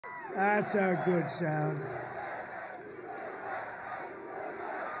That's a good sound.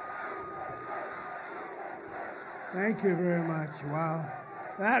 Thank you very much. Wow.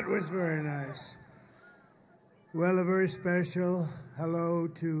 That was very nice. Well, a very special hello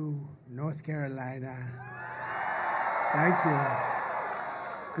to North Carolina. Thank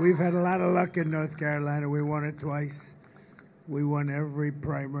you. We've had a lot of luck in North Carolina. We won it twice. We won every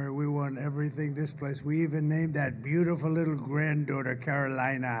primary. We won everything this place. We even named that beautiful little granddaughter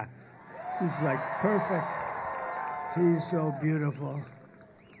Carolina. She's like perfect. She's so beautiful.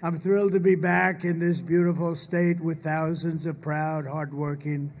 I'm thrilled to be back in this beautiful state with thousands of proud,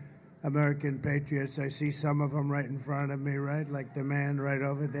 hardworking American patriots. I see some of them right in front of me, right? Like the man right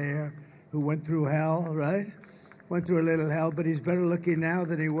over there who went through hell, right? Went through a little hell, but he's better looking now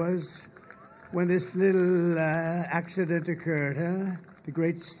than he was when this little accident occurred, huh? The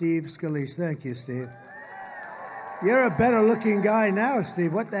great Steve Scalise. Thank you, Steve. You're a better looking guy now,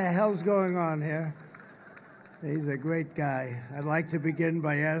 Steve. What the hell's going on here? He's a great guy. I'd like to begin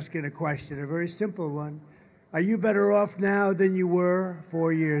by asking a question, a very simple one. Are you better off now than you were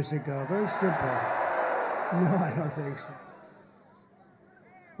 4 years ago? Very simple. No, I don't think so.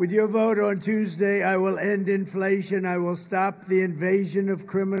 With your vote on Tuesday, I will end inflation. I will stop the invasion of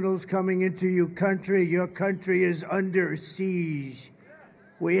criminals coming into your country. Your country is under siege.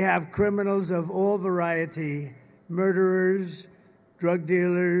 We have criminals of all variety, murderers, drug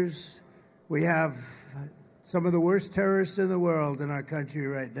dealers. We have some of the worst terrorists in the world in our country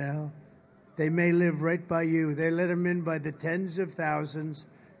right now. They may live right by you. They let them in by the tens of thousands.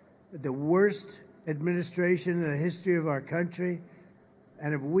 The worst administration in the history of our country.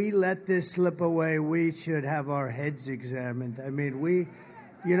 And if we let this slip away, we should have our heads examined. I mean, we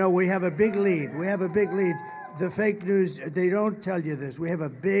have a big lead. We have a big lead. The fake news, they don't tell you this. We have a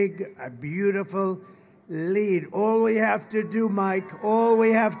beautiful lead. All we have to do, Mike, all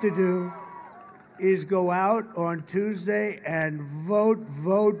we have to do is go out on Tuesday and vote.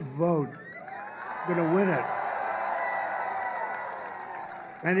 We're going to win it.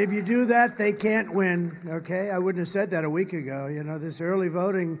 And if you do that, they can't win, okay? I wouldn't have said that a week ago. You know, this early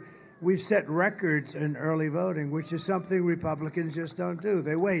voting, we've set records in early voting, which is something Republicans just don't do.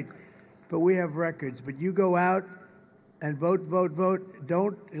 They wait. But we have records. But you go out and vote.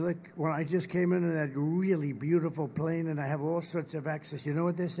 Don't, like, when I just came into that really beautiful plane and I have all sorts of access, you know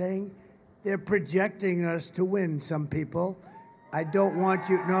what they're saying? They're projecting us to win, some people. I don't want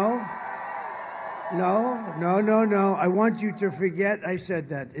you, no. I want you to forget I said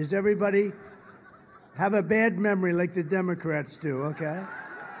that. Is everybody have a bad memory like the Democrats do, okay?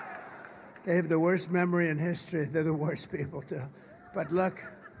 They have the worst memory in history. They're the worst people too. But look,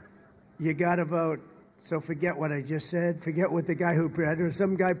 you got to vote. So forget what I just said. Forget what the guy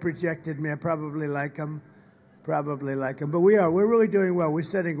some guy projected me. I probably like him. But we're really doing well. We're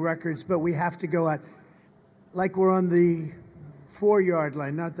setting records, but we have to go out like we're on the 4-yard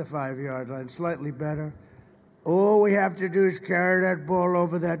line, not the 5-yard line, slightly better. All we have to do is carry that ball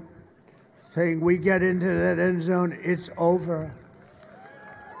over that thing. We get into that end zone, it's over.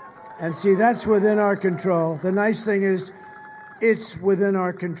 And see, that's within our control. The nice thing is, it's within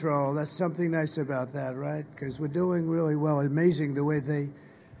our control. That's something nice about that, right? Because we're doing really well. Amazing the way they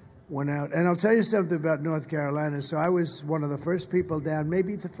went out. And I'll tell you something about North Carolina. So I was one of the first people down,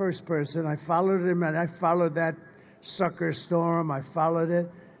 maybe the first person. I followed him, and I followed that sucker storm. I followed it.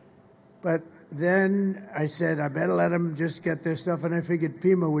 But then I said, I better let them just get their stuff. And I figured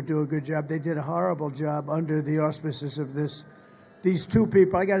FEMA would do a good job. They did a horrible job under the auspices of these two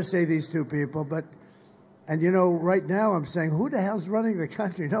people. I got to say these two people. And you know, right now I'm saying, who the hell's running the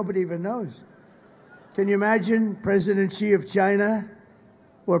country? Nobody even knows. Can you imagine President Xi of China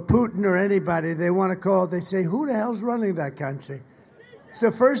or Putin or anybody? They want to call, they say, who the hell's running that country? It's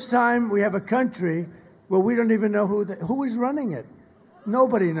the first time we have a country where we don't even know who is running it.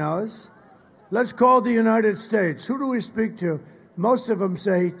 Nobody knows. Let's call the United States. Who do we speak to? Most of them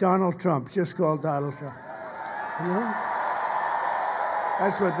say Donald Trump. Just call Donald Trump. You know?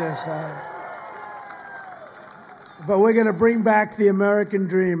 That's what they're saying. But we're going to bring back the American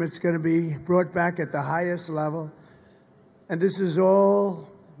dream. It's going to be brought back at the highest level. And this is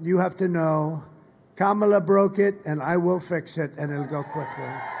all you have to know. Kamala broke it, and I will fix it, and it'll go quickly.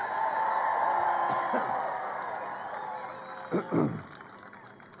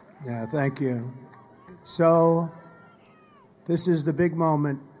 Yeah, thank you. So this is the big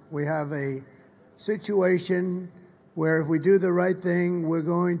moment. We have a situation where if we do the right thing, we're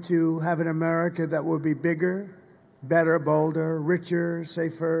going to have an America that will be bigger, better, bolder, richer,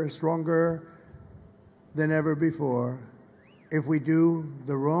 safer, stronger than ever before. If we do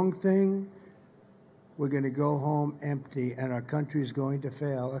the wrong thing, we're going to go home empty, and our country's going to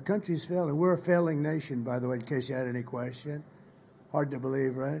fail. Our country's failing. We're a failing nation, by the way, in case you had any question. Hard to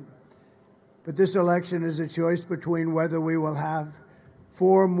believe, right? But this election is a choice between whether we will have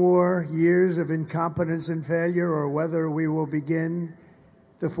 4 more years of incompetence and failure or whether we will begin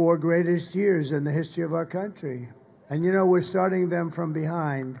the 4 greatest years in the history of our country. And, you know, we're starting them from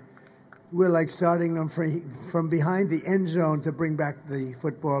behind. We're like starting them from behind the end zone to bring back the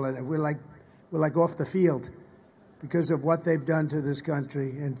football. And we're like off the field because of what they've done to this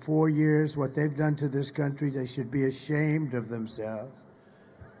country. In 4 years, what they've done to this country, they should be ashamed of themselves.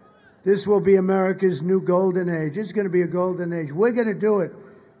 This will be America's new golden age. It's going to be a golden age. We're going to do it.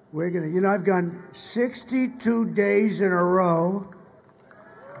 You know, I've gone 62 days in a row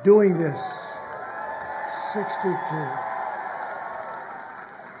doing this. 62.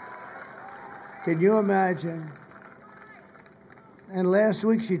 Can you imagine? And last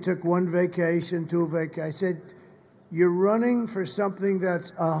week she took 1 vacation, 2 vacations. I said, you're running for something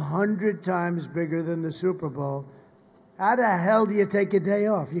that's 100 times bigger than the Super Bowl. How the hell do you take a day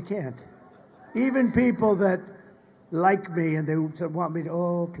off? You can't. Even people that like me and they want me to,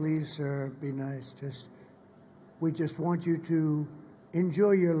 oh, please, sir, be nice. We just want you to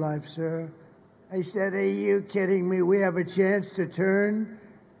enjoy your life, sir. I said, are you kidding me? We have a chance to turn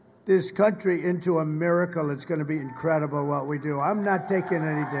this country into a miracle. It's going to be incredible what we do. I'm not taking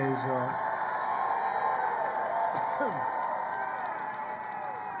any days off.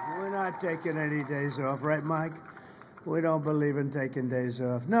 We're not taking any days off, right, Mike? We don't believe in taking days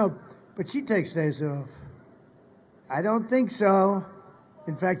off. No, but she takes days off. I don't think so.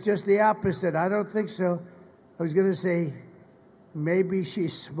 In fact, just the opposite. I don't think so. I was going to say, maybe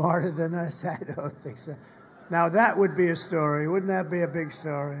she's smarter than us. I don't think so. Now, that would be a story. Wouldn't that be a big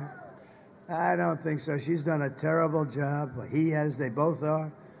story? I don't think so. She's done a terrible job. He has. They both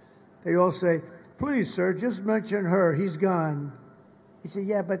are. They all say, please, sir, just mention her. He's gone. He said,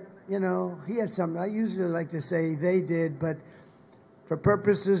 yeah, but, you know, he has something. I usually like to say they did, but for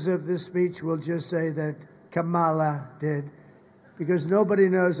purposes of this speech, we'll just say that Kamala did. Because nobody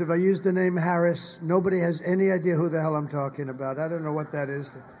knows. If I use the name Harris, nobody has any idea who the hell I'm talking about. I don't know what that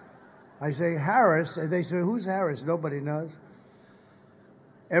is. I say Harris, and they say, who's Harris? Nobody knows.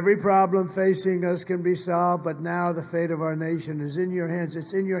 Every problem facing us can be solved, but now the fate of our nation is in your hands.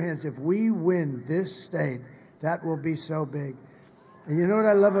 It's in your hands. If we win this state, that will be so big. And you know what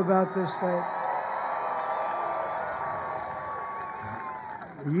I love about this state?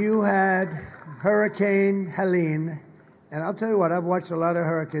 You had Hurricane Helene, and I'll tell you what, I've watched a lot of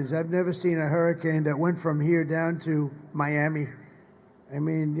hurricanes. I've never seen a hurricane that went from here down to Miami. I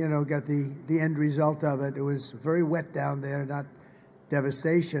mean, you know, got the end result of it. It was very wet down there, not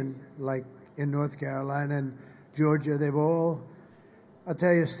devastation like in North Carolina and Georgia. They've all, I'll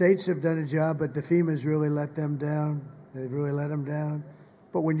tell you, states have done a job, but the FEMA's really let them down. They've really let them down.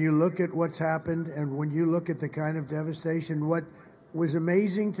 But when you look at what's happened and when you look at the kind of devastation, what was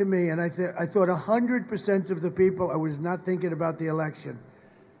amazing to me, and I thought 100% of the people, I was not thinking about the election.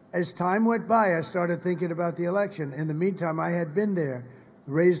 As time went by, I started thinking about the election. In the meantime, I had been there,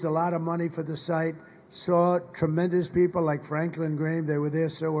 raised a lot of money for the site, saw tremendous people like Franklin Graham. They were there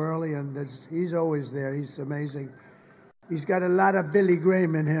so early, and he's always there. He's amazing. He's got a lot of Billy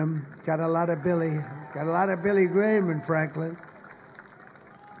Graham in him. Got a lot of Billy Graham in Franklin.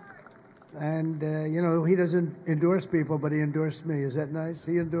 And, you know, he doesn't endorse people, but he endorsed me. Is that nice?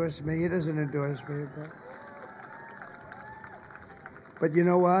 He endorsed me. He doesn't endorse me. But you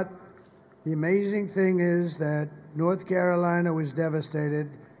know what? The amazing thing is that North Carolina was devastated,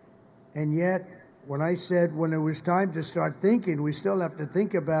 and yet when I said when it was time to start thinking, we still have to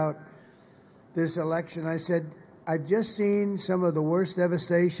think about this election, I said, I've just seen some of the worst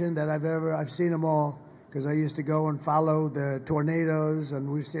devastation that I've seen them all, because I used to go and follow the tornadoes, and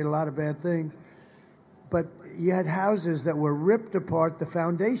we've seen a lot of bad things. But you had houses that were ripped apart. The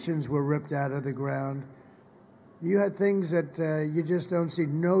foundations were ripped out of the ground. You had things that you just don't see.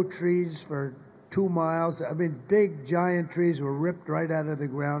 No trees for 2 miles. I mean, big, giant trees were ripped right out of the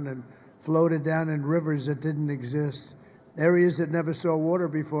ground and floated down in rivers that didn't exist. Areas that never saw water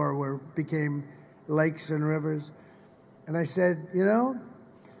before became lakes and rivers. And I said, you know,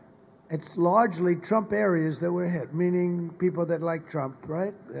 it's largely Trump areas that were hit, meaning people that like Trump,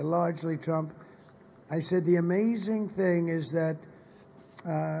 right? They're largely Trump. I said the amazing thing is that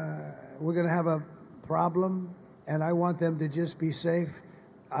we're going to have a problem, and I want them to just be safe.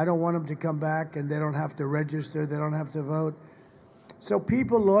 I don't want them to come back, and they don't have to register. They don't have to vote. So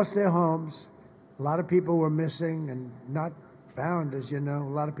people lost their homes. A lot of people were missing and not found, as you know.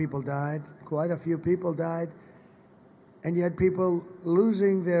 A lot of people died. Quite a few people died. And you had people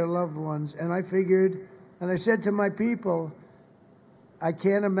losing their loved ones. And I figured And I said to my people, I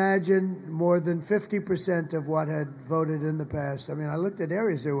can't imagine more than 50% of what had voted in the past. I mean, I looked at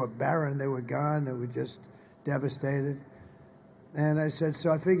areas that were barren, they were gone, they were just devastated. And I said,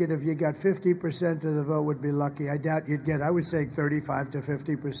 so I figured if you got 50% of the vote would be lucky. I doubt you'd get, I would say 35 to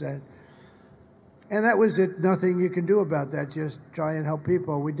 50%. And that was it. Nothing you can do about that. Just try and help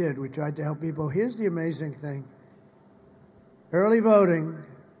people. We did. We tried to help people. Here's the amazing thing. Early voting,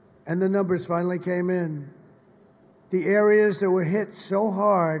 and the numbers finally came in. The areas that were hit so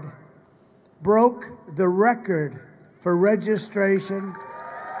hard broke the record for registration.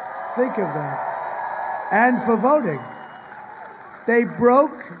 Think of that. And for voting. They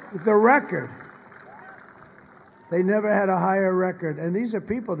broke the record. They never had a higher record. And these are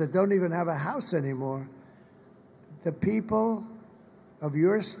people that don't even have a house anymore. The people of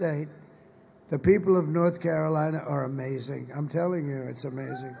your state, the people of North Carolina are amazing. I'm telling you, it's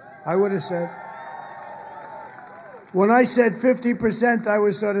amazing. I would have said, when I said 50%, I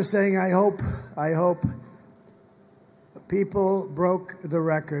was sort of saying, I hope people broke the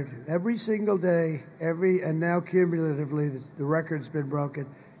record. Every single day, and now cumulatively, the record's been broken.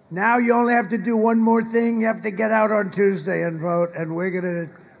 Now you only have to do one more thing. You have to get out on Tuesday and vote, and we're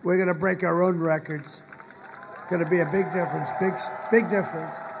gonna break our own records. It's gonna be a big difference, big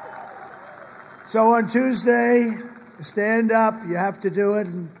difference. So on Tuesday, stand up. You have to do it,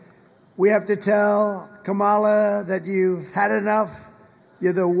 and we have to tell Kamala that you've had enough.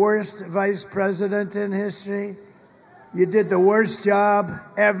 You're the worst vice president in history. You did the worst job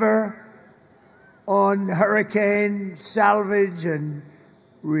ever on hurricane salvage and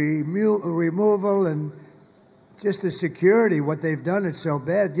removal and just the security, what they've done, it's so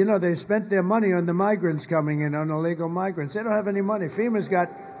bad. You know, they spent their money on the migrants coming in, on illegal migrants. They don't have any money. FEMA's got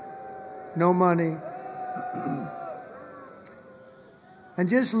no money. And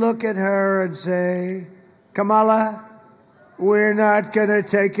just look at her and say, Kamala, we're not going to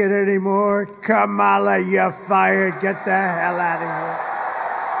take it anymore. Kamala, you're fired. Get the hell out of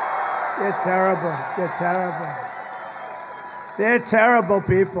here. You're terrible. You're terrible. They're terrible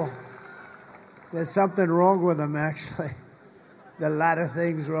people. There's something wrong with them, actually. There's a lot of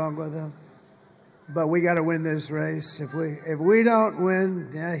things wrong with them. But we got to win this race. If we don't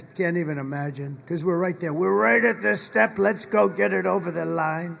win, I can't even imagine, because we're right there. We're right at this step. Let's go get it over the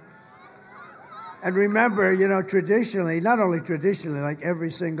line. And remember, you know, traditionally, not only traditionally, like every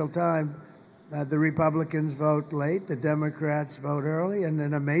single time, the Republicans vote late, the Democrats vote early, and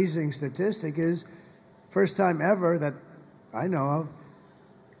an amazing statistic is, first time ever that I know of,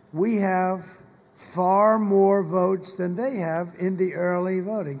 we have far more votes than they have in the early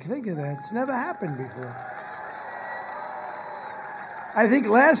voting. Think of that. It's never happened before. I think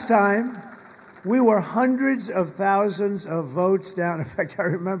last time we were hundreds of thousands of votes down. In fact, I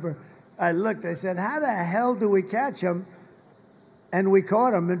remember I looked, I said, how the hell do we catch them? And we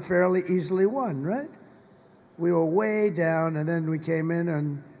caught them and fairly easily won, right? We were way down, and then we came in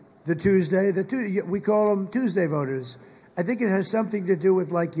on the Tuesday. We call them Tuesday voters. I think it has something to do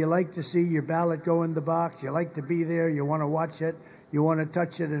with, like, you like to see your ballot go in the box. You like to be there. You want to watch it. You want to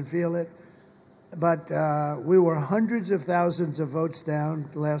touch it and feel it. But we were hundreds of thousands of votes down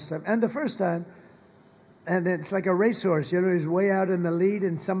last time. And the first time, and it's like a racehorse. You know, he's way out in the lead,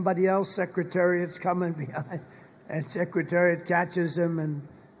 and somebody else, Secretariat's coming behind. And Secretariat catches him, and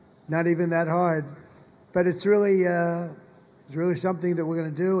not even that hard. But it's really something that we're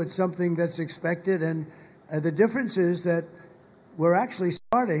going to do. It's something that's expected, and the difference is that we're actually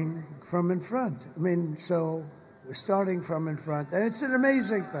starting from in front. I mean, so we're starting from in front. And it's an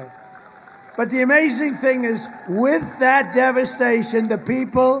amazing thing. But the amazing thing is, with that devastation, the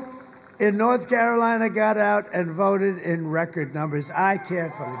people in North Carolina got out and voted in record numbers. I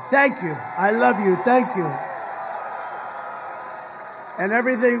can't believe it. Thank you. I love you. Thank you. And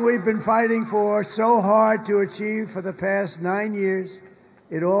everything we've been fighting for so hard to achieve for the past 9 years,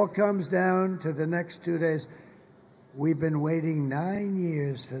 it all comes down to the next 2 days. We've been waiting 9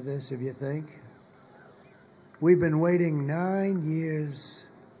 years for this, if you think. We've been waiting 9 years.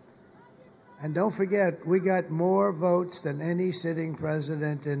 And don't forget, we got more votes than any sitting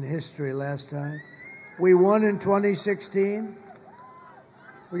president in history last time. We won in 2016.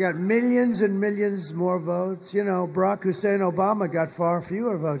 We got millions and millions more votes. You know, Barack Hussein Obama got far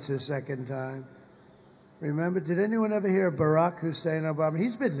fewer votes the second time. Remember, did anyone ever hear of Barack Hussein Obama?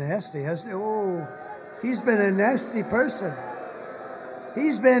 He's been nasty, hasn't he? Oh, he's been a nasty person.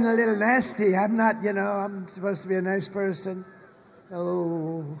 He's been a little nasty. I'm not, you know, I'm supposed to be a nice person.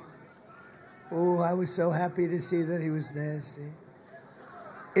 Oh, I was so happy to see that he was nasty.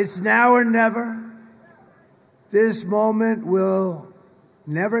 It's now or never. This moment will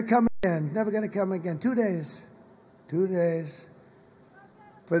never come again. Never going to come again. 2 days. 2 days.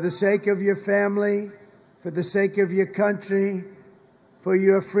 For the sake of your family, for the sake of your country, for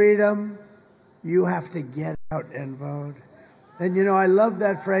your freedom, you have to get out and vote. And, you know, I love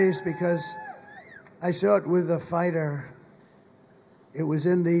that phrase because I saw it with a fighter. It was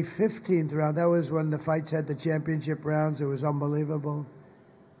in the 15th round. That was when the fights had the championship rounds. It was unbelievable.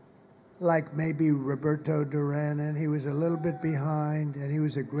 Like maybe Roberto Duran, and he was a little bit behind, and he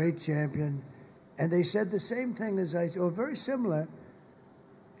was a great champion. And they said the same thing as I said, or very similar,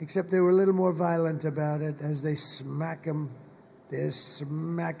 except they were a little more violent about it as they smack him. They're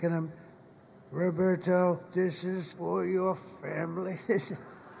smacking him. Roberto, this is for your family.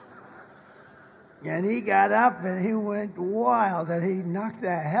 And he got up and he went wild and he knocked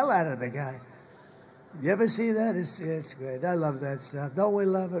the hell out of the guy. You ever see that? It's great. I love that stuff. Don't we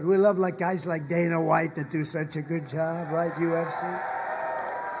love it? We love like guys like Dana White that do such a good job, right, UFC?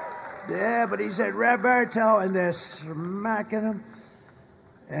 Yeah, but he said, Roberto, and they're smacking him.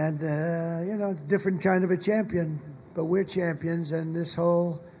 And, you know, different kind of a champion. But we're champions, and this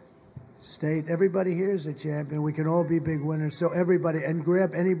whole state, everybody here is a champion. We can all be big winners. So everybody, and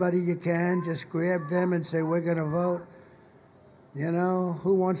grab anybody you can. Just grab them and say, we're going to vote. You know,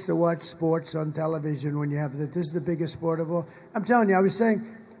 who wants to watch sports on television when you have that? This is the biggest sport of all. I'm telling you, I was saying,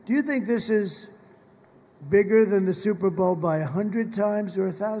 do you think this is bigger than the Super Bowl by 100 times or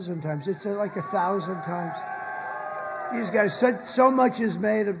 1,000 times? It's like 1,000 times. These guys, so much is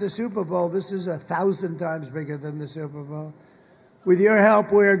made of the Super Bowl. This is 1,000 times bigger than the Super Bowl. With your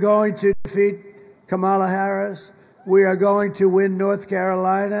help, we are going to defeat Kamala Harris. We are going to win North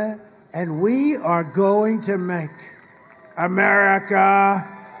Carolina. And we are going to make America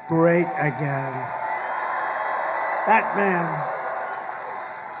great again. That man.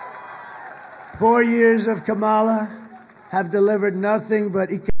 4 years of Kamala have delivered nothing but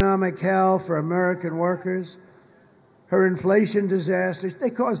economic hell for American workers. Her inflation disasters, they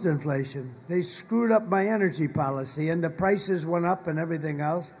caused inflation. They screwed up my energy policy, and the prices went up and everything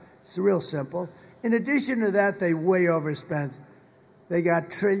else. It's real simple. In addition to that, they way overspent. They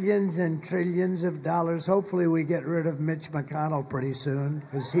got trillions and trillions of dollars. Hopefully we get rid of Mitch McConnell pretty soon,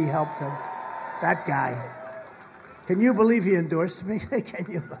 because he helped them. That guy. Can you believe he endorsed me?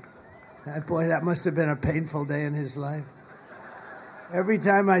 Can you? Boy, that must have been a painful day in his life. Every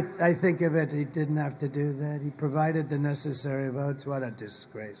time I think of it, he didn't have to do that. He provided the necessary votes. What a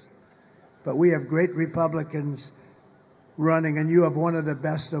disgrace. But we have great Republicans running, and you have one of the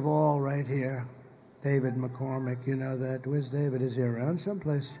best of all right here, David McCormick. You know that. Where's David? Is he around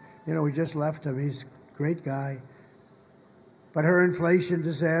someplace? You know, we just left him. He's a great guy. But her inflation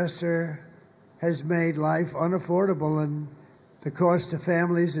disaster has made life unaffordable, and the cost to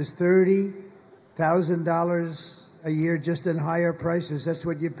families is $30,000 a year just in higher prices. That's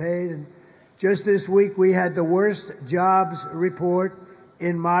what you paid. And just this week, we had the worst jobs report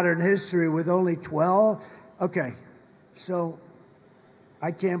in modern history with only 12. Okay, so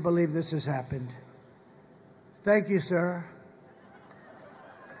I can't believe this has happened. Thank you, sir.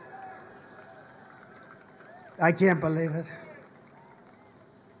 I can't believe it.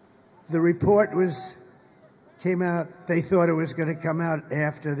 The report came out, they thought it was going to come out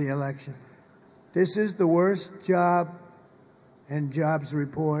after the election. This is the worst job and jobs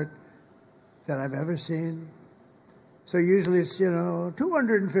report that I've ever seen. So usually it's,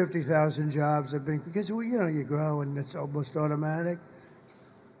 250,000 jobs have been, because, you grow and it's almost automatic.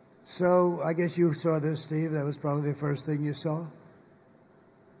 So I guess you saw this, Steve. That was probably the first thing you saw.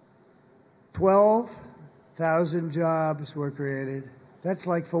 12,000 jobs were created. That's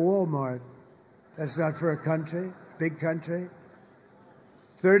like for Walmart. That's not for a country, big country.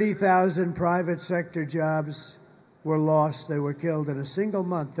 30,000 private sector jobs were lost. They were killed in a single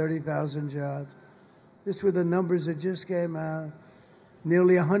month, 30,000 jobs. These were the numbers that just came out.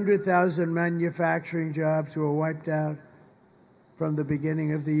 Nearly 100,000 manufacturing jobs were wiped out from the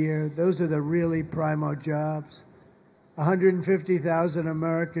beginning of the year. Those are the really primo jobs. 150,000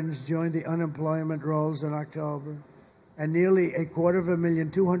 Americans joined the unemployment rolls in October, and nearly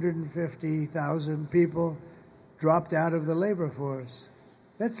 250,000 250,000 people dropped out of the labor force.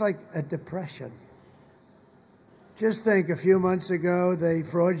 That's like a depression. Just think, a few months ago, they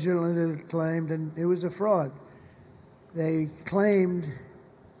fraudulently claimed, and it was a fraud. They claimed,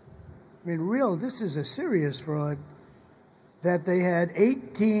 this is a serious fraud, that they had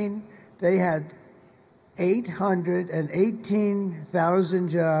 818,000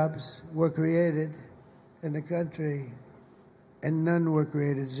 jobs were created in the country, and none were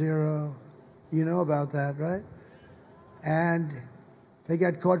created, zero. You know about that, right? And they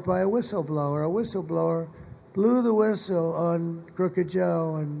got caught by a whistleblower. A whistleblower blew the whistle on Crooked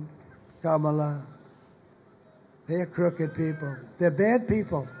Joe, and Kamala. They're crooked people. They're bad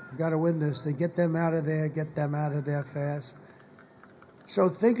people. You've got to win this. They get them out of there fast. So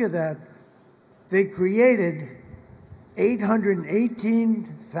think of that. They created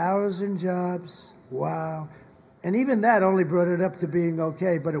 818,000 jobs. Wow. And even that only brought it up to being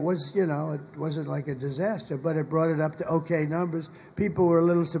okay, but it was, it wasn't like a disaster, but it brought it up to okay numbers. People were a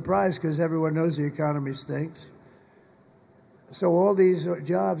little surprised because everyone knows the economy stinks. So all these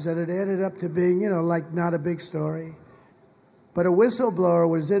jobs, and it added up to being, like not a big story. But a whistleblower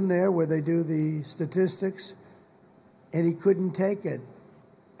was in there where they do the statistics, and he couldn't take it.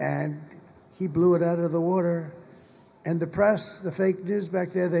 And he blew it out of the water. And the press, the fake news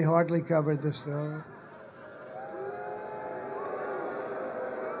back there, they hardly covered the story.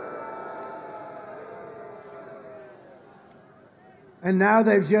 And now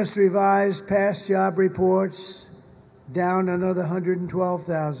they've just revised past job reports down another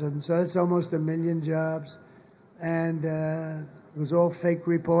 112,000. So that's almost 1 million jobs. And it was all fake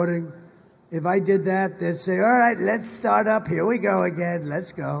reporting. If I did that, they'd say, all right, let's start up. Here we go again.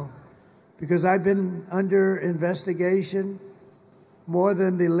 Let's go. Because I've been under investigation more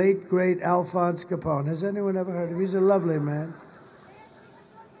than the late, great Alphonse Capone. Has anyone ever heard of him? He's a lovely man.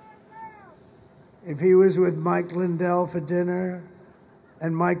 If he was with Mike Lindell for dinner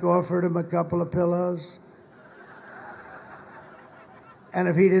and Mike offered him a couple of pillows, and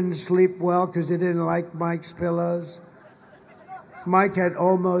if he didn't sleep well because he didn't like Mike's pillows, Mike had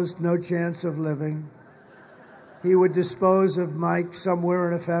almost no chance of living. He would dispose of Mike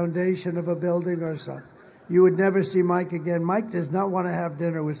somewhere in a foundation of a building or something. You would never see Mike again. Mike does not want to have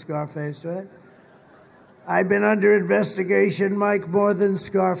dinner with Scarface, right? I've been under investigation, Mike, more than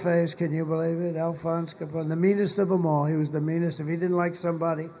Scarface. Can you believe it? Alphonse Capone, the meanest of them all. He was the meanest. If he didn't like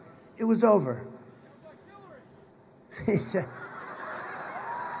somebody, it was over. He said...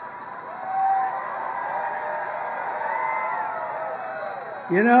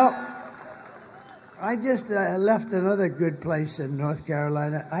 I just left another good place in North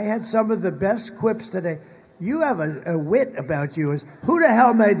Carolina. I had some of the best quips today. You have a wit about you. Who the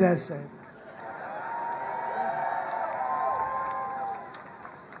hell made that say?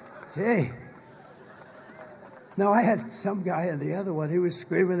 Gee. No, I had some guy in the other one. He was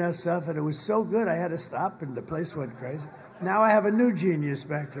screaming that stuff, and it was so good I had to stop, and the place went crazy. Now I have a new genius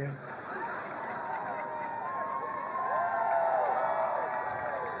back here.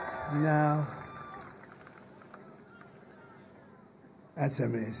 No. That's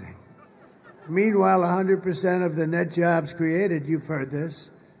amazing. Meanwhile, 100% of the net jobs created, you've heard this,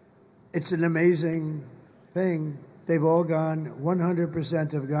 it's an amazing thing. They've all gone,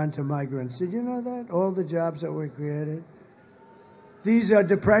 100% have gone to migrants. Did you know that? All the jobs that were created. These are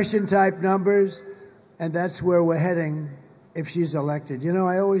depression-type numbers, and that's where we're heading if she's elected.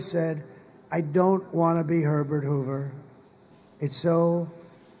 I always said, I don't want to be Herbert Hoover. It's so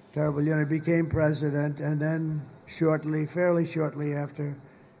terrible. He became president, and then fairly shortly after,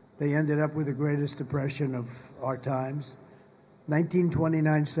 they ended up with the greatest depression of our times.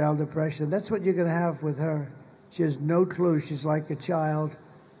 1929 style depression. That's what you're going to have with her. She has no clue. She's like a child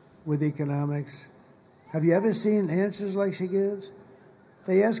with economics. Have you ever seen answers like she gives?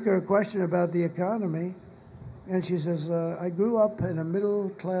 They ask her a question about the economy, and she says, I grew up in a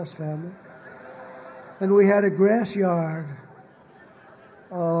middle-class family, and we had a grass yard.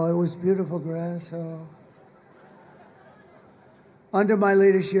 Oh, it was beautiful grass. Oh. Under my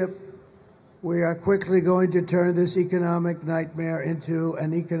leadership, we are quickly going to turn this economic nightmare into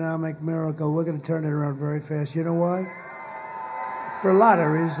an economic miracle. We're going to turn it around very fast. You know why? For a lot of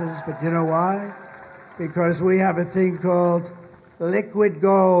reasons, but you know why? Because we have a thing called liquid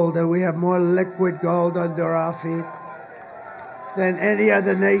gold, and we have more liquid gold under our feet than any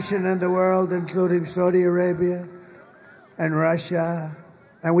other nation in the world, including Saudi Arabia and Russia.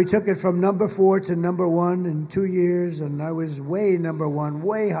 And we took it from number 4 to number 1 in 2 years, and I was way number 1,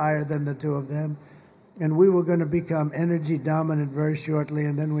 way higher than the two of them. And we were going to become energy dominant very shortly,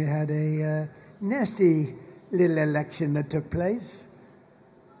 and then we had a nasty little election that took place.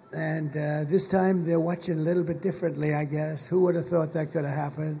 And this time they're watching a little bit differently, I guess. Who would have thought that could have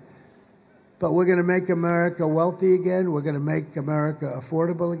happened? But we're going to make America wealthy again. We're going to make America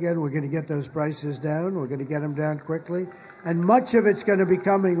affordable again. We're going to get those prices down. We're going to get them down quickly. And much of it's going to be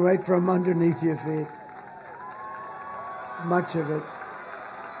coming right from underneath your feet. Much of it.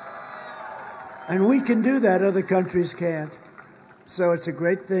 And we can do that. Other countries can't. So it's a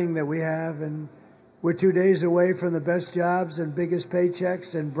great thing that we have. And we're 2 days away from the best jobs and biggest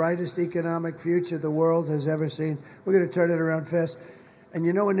paychecks and brightest economic future the world has ever seen. We're going to turn it around fast. And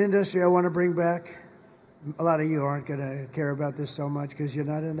you know an industry I want to bring back? A lot of you aren't going to care about this so much because you're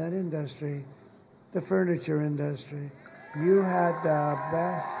not in that industry, the furniture industry. You had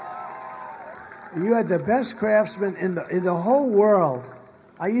the best craftsmen in the whole world.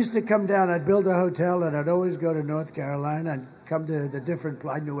 I used to come down, I'd build a hotel, and I'd always go to North Carolina and come to the different,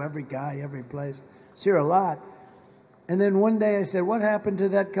 I knew every guy, every place. See a lot. And then one day I said, what happened to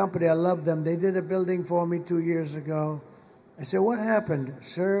that company? I love them. They did a building for me 2 years ago. I said, what happened?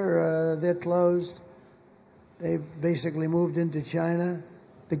 Sir, they're closed. They've basically moved into China.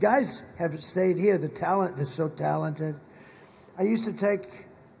 The guys have stayed here. The talent is so talented. I used to take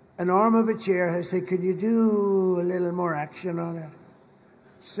an arm of a chair. I say, can you do a little more action on it?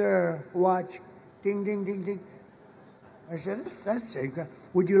 Sir, watch. Ding, ding, ding, ding. I said, that's it.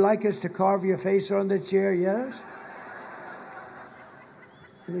 Would you like us to carve your face on the chair? Yes.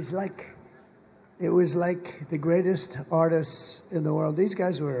 It was like the greatest artists in the world. These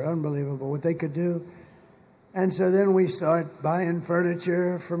guys were unbelievable, what they could do. And so then we start buying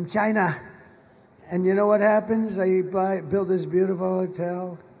furniture from China. And you know what happens? I build this beautiful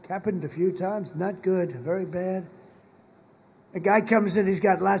hotel. Happened a few times. Not good. Very bad. A guy comes in. He's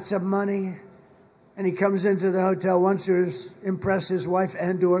got lots of money. And he comes into the hotel, wants to impress his wife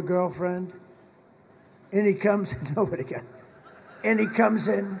and or girlfriend. And he comes, nobody got. And he comes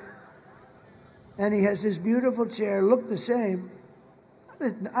in. And he has this beautiful chair, looked the same.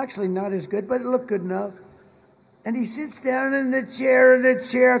 Actually not as good, but it looked good enough. And he sits down in the chair, and the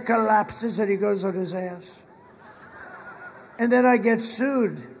chair collapses, and he goes on his ass. And then I get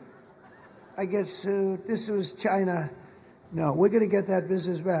sued. This was China. No, we're going to get that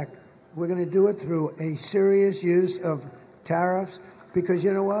business back. We're going to do it through a serious use of tariffs, because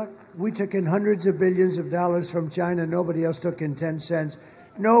you know what? We took in hundreds of billions of dollars from China. Nobody else took in 10 cents.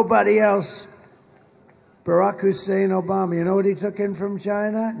 Nobody else. Barack Hussein Obama, you know what he took in from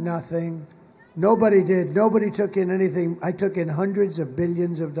China? Nothing. Nobody did. Nobody took in anything. I took in hundreds of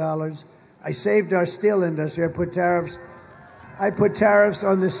billions of dollars. I saved our steel industry. I put tariffs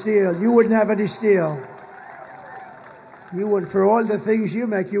on the steel. You wouldn't have any steel. You would, for all the things you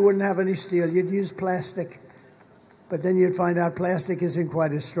make, you wouldn't have any steel. You'd use plastic. But then you'd find out plastic isn't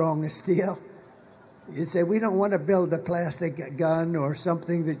quite as strong as steel. You'd say, we don't want to build a plastic gun or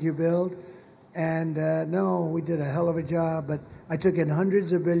something that you build. And no, we did a hell of a job. But I took in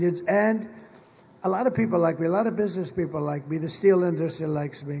hundreds of billions. And a lot of people like me. A lot of business people like me. The steel industry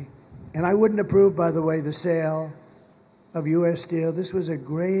likes me. And I wouldn't approve, by the way, the sale of U.S. Steel. This was a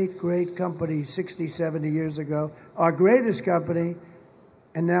great, great company 60, 70 years ago. Our greatest company.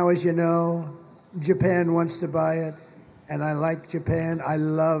 And now, as you know, Japan wants to buy it. And I like Japan. I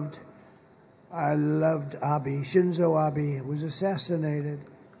loved Abe. Shinzo Abe was assassinated.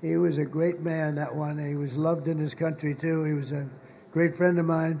 He was a great man, that one. He was loved in his country, too. He was a great friend of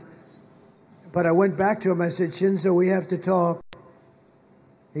mine. But I went back to him. I said, Shinzo, we have to talk.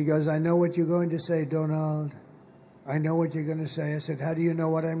 He goes, I know what you're going to say, Donald. I know what you're going to say. I said, how do you know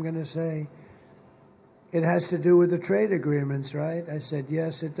what I'm going to say? It has to do with the trade agreements, right? I said,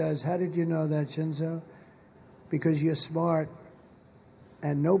 yes, it does. How did you know that, Shinzo? Because you're smart.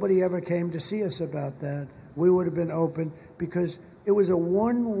 And nobody ever came to see us about that. We would have been open because it was a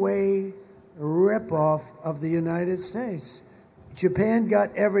one-way rip-off of the United States. Japan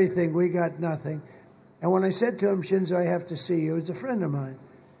got everything. We got nothing. And when I said to him, Shinzo, I have to see you, he was a friend of mine.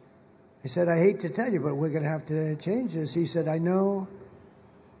 I said, I hate to tell you, but we're going to have to change this. He said, I know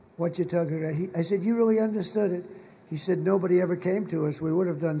what you're talking about. I said, you really understood it? He said, nobody ever came to us. We would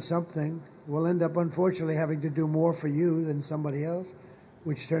have done something. We'll end up, unfortunately, having to do more for you than somebody else,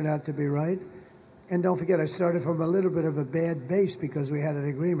 which turned out to be right. And don't forget, I started from a little bit of a bad base because we had an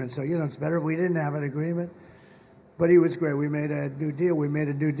agreement. So, it's better if we didn't have an agreement. But he was great. We made a new deal. We made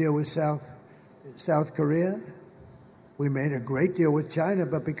a new deal with South Korea. We made a great deal with China,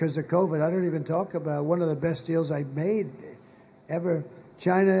 but because of COVID, I don't even talk about one of the best deals I made ever.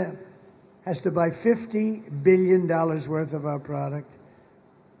 China has to buy $50 billion worth of our product.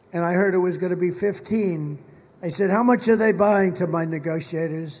 And I heard it was going to be 15. I said, how much are they buying, to my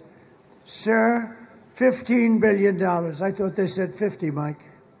negotiators? Sir, $15 billion. I thought they said 50, Mike.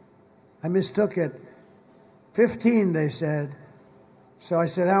 I mistook it. 15, they said. So I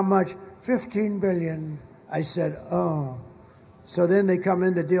said, how much? 15 billion. I said, oh. So then they come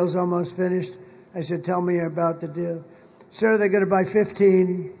in, the deal's almost finished. I said, tell me about the deal. Sir, they're going to buy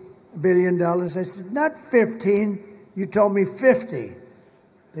 $15 billion. I said, not 15. You told me 50.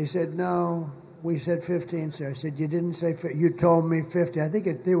 They said, no, we said 15, sir. I said, you didn't say 50. You told me 50. I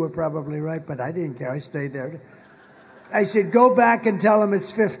think they were probably right, but I didn't care. I stayed there. I said, go back and tell them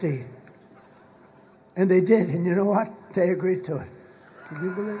it's 50. And they did. And you know what? They agreed to it. Can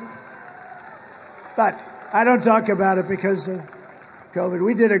you believe it? But I don't talk about it because of COVID.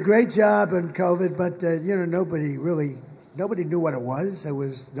 We did a great job on COVID, but nobody knew what it was.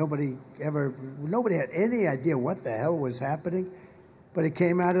 Nobody had any idea what the hell was happening. But it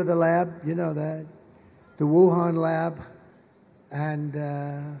came out of the lab, you know that, the Wuhan lab, and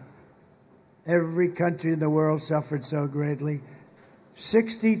every country in the world suffered so greatly.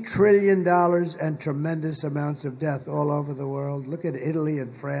 $60 trillion and tremendous amounts of death all over the world. Look at Italy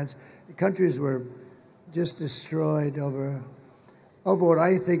and France. The countries were just destroyed over what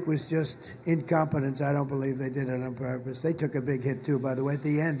I think was just incompetence. I don't believe they did it on purpose. They took a big hit, too, by the way. At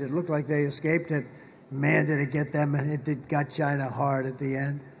the end, it looked like they escaped it. Man, did it get them, and it got China hard at the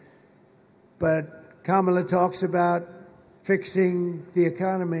end. But Kamala talks about fixing the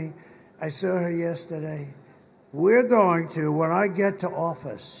economy. I saw her yesterday. We're going to, when I get to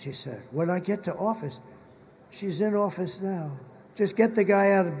office, she said. When I get to office. She's in office now. Just get the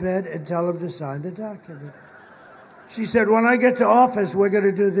guy out of bed and tell him to sign the document. She said, when I get to office, we're going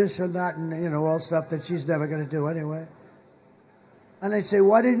to do this or that, and, all stuff that she's never going to do anyway. And I say,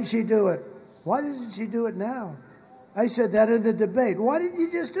 why didn't she do it? Why doesn't she do it now? I said that in the debate. Why didn't you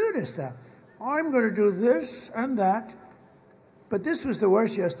just do this stuff? I'm going to do this and that. But this was the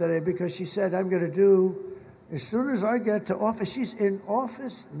worst yesterday because she said, I'm going to do, as soon as I get to office. She's in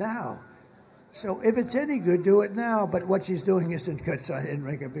office now. So if it's any good, do it now. But what she's doing isn't good, so I didn't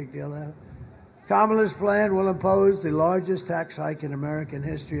make a big deal out of it. Kamala's plan will impose the largest tax hike in American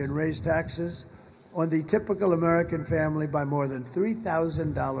history and raise taxes on the typical American family by more than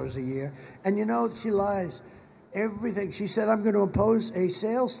 $3,000 a year. And she lies. Everything. She said, I'm going to impose a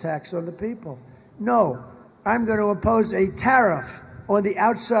sales tax on the people. No, I'm going to impose a tariff on the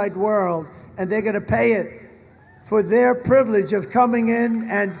outside world, and they're going to pay it for their privilege of coming in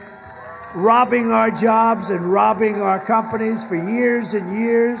and robbing our jobs and robbing our companies for years and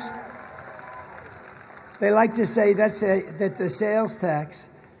years. They like to say that the sales tax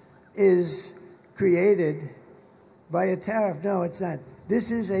is created by a tariff. No, it's not. This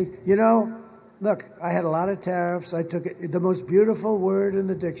is look, I had a lot of tariffs. I took it. The most beautiful word in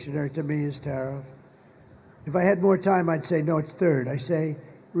the dictionary to me is tariff. If I had more time, I'd say, no, it's third. I say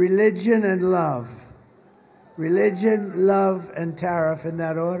religion and love. Religion, love, and tariff in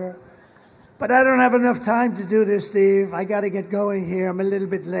that order. But I don't have enough time to do this, Steve. I got to get going here. I'm a little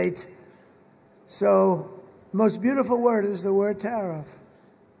bit late. So, the most beautiful word is the word tariff,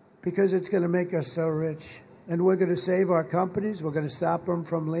 because it's going to make us so rich. And we're going to save our companies. We're going to stop them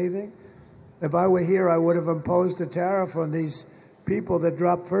from leaving. If I were here, I would have imposed a tariff on these people that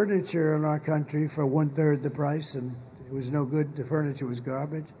drop furniture in our country for 1/3 the price, and it was no good. The furniture was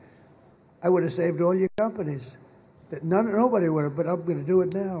garbage. I would have saved all your companies. Nobody would have, but I'm going to do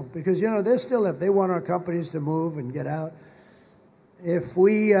it now. Because, they still have, they want our companies to move and get out. If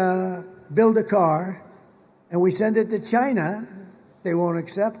we build a car and we send it to China, they won't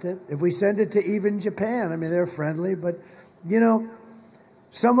accept it. If we send it to even Japan, they're friendly, but,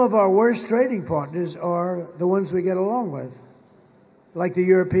 some of our worst trading partners are the ones we get along with. Like the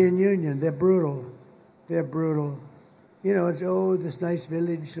European Union. They're brutal. They're brutal. It's, this nice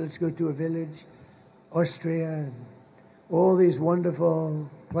village, let's go to a village. Austria, and all these wonderful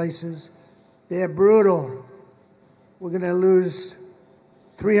places. They're brutal. We're going to lose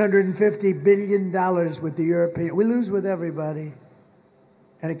 $350 billion with the European. We lose with everybody.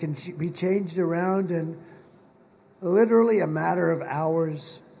 And it can be changed around in literally a matter of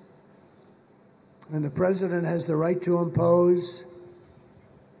hours. And the president has the right to impose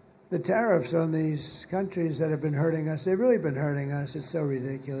the tariffs on these countries that have been hurting us. They've really been hurting us. It's so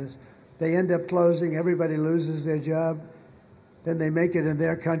ridiculous. They end up closing. Everybody loses their job. Then they make it in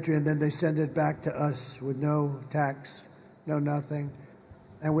their country, and then they send it back to us with no tax, no nothing.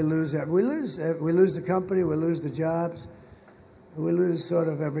 And we lose it. We lose the company. We lose the jobs. We lose sort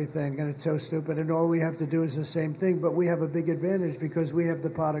of everything, and it's so stupid. And all we have to do is the same thing, but we have a big advantage because we have the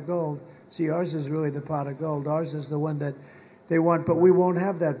pot of gold. See, ours is really the pot of gold. Ours is the one that they want, but we won't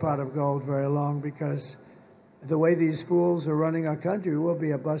have that pot of gold very long because the way these fools are running our country, we're going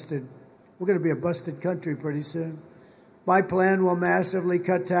to be a busted country pretty soon. My plan will massively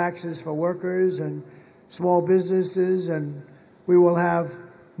cut taxes for workers and small businesses, and we will have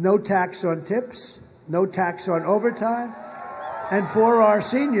no tax on tips, no tax on overtime, and for our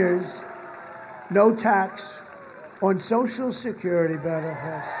seniors, no tax on Social Security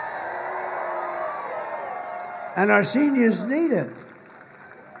benefits. And our seniors need it.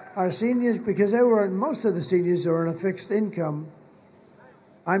 Our seniors, because most of the seniors are on a fixed income.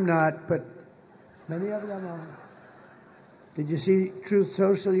 I'm not, but many of them are. Did you see Truth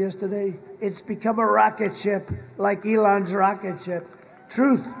Social yesterday? It's become a rocket ship, like Elon's rocket ship.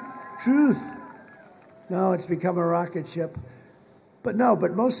 Truth. No, it's become a rocket ship. But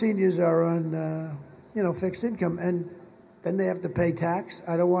most seniors are on, fixed income, and then they have to pay tax.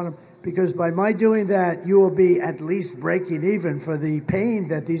 I don't want to, because by my doing that, you will be at least breaking even for the pain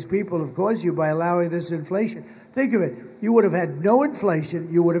that these people have caused you by allowing this inflation. Think of it. You would have had no inflation.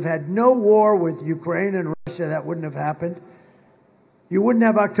 You would have had no war with Ukraine and Russia. That wouldn't have happened. You wouldn't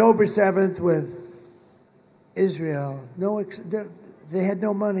have October 7th with Israel. They had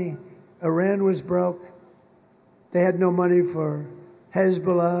no money. Iran was broke. They had no money for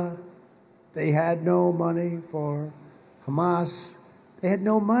Hezbollah. They had no money for Hamas. They had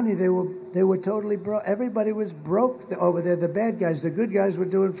no money. They were totally broke. Everybody was broke over there. The bad guys, the good guys were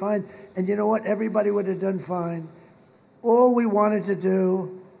doing fine. And you know what? Everybody would have done fine. All we wanted to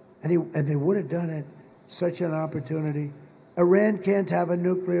do, and they would have done it, such an opportunity. Iran can't have a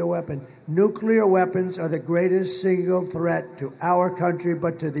nuclear weapon. Nuclear weapons are the greatest single threat to our country,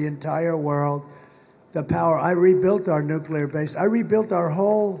 but to the entire world. The power. I rebuilt our nuclear base. I rebuilt our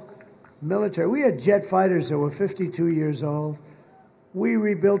whole military. We had jet fighters that were 52 years old. We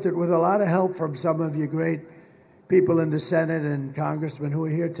rebuilt it with a lot of help from some of you great people in the Senate and congressmen who are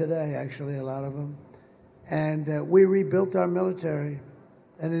here today, actually, a lot of them. And we rebuilt our military.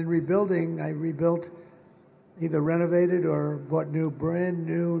 And in rebuilding, I rebuilt, either renovated or bought brand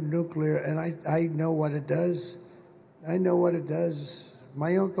new nuclear. And I know what it does. I know what it does.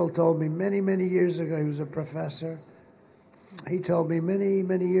 My uncle told me many, many years ago, he was a professor. He told me many,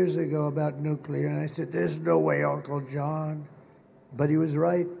 many years ago about nuclear. And I said, there's no way, Uncle John. But he was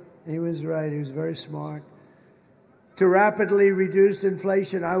right. He was right. He was very smart. To rapidly reduce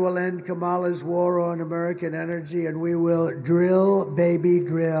inflation, I will end Kamala's war on American energy, and we will drill, baby,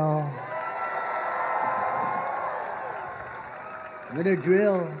 drill. I'm going to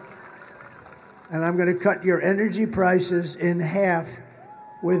drill, and I'm going to cut your energy prices in half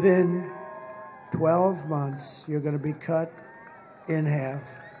within 12 months. You're going to be cut in half.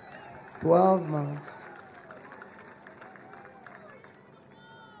 12 months.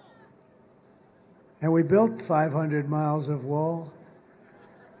 And we built 500 miles of wall.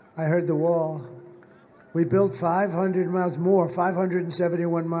 I heard the wall. We built 500 miles more,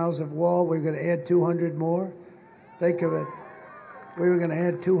 571 miles of wall. We're going to add 200 more. Think of it. We were going to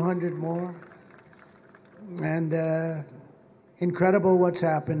add 200 more. And incredible what's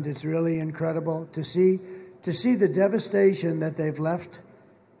happened. It's really incredible to see the devastation that they've left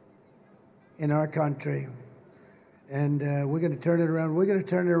in our country. And we're going to turn it around. We're going to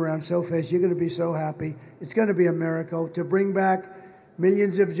turn it around so fast. You're going to be so happy. It's going to be a miracle. To bring back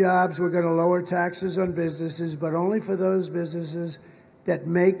millions of jobs, we're going to lower taxes on businesses, but only for those businesses that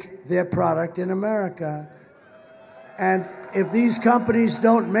make their product in America. And if these companies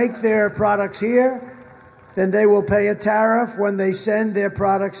don't make their products here, then they will pay a tariff when they send their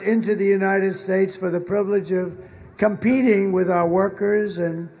products into the United States for the privilege of competing with our workers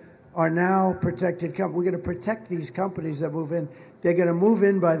and are now protected. We're going to protect these companies that move in. They're going to move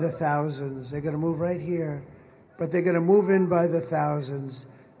in by the thousands. They're going to move right here. But they're going to move in by the thousands.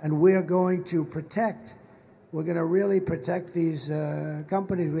 And we're going to protect. We're going to really protect these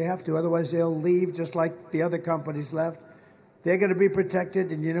companies. We have to. Otherwise, they'll leave just like the other companies left. They're going to be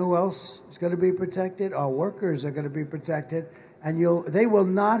protected. And you know who else is going to be protected? Our workers are going to be protected. And they will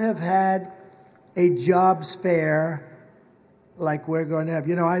not have had a jobs fair like we're going to have.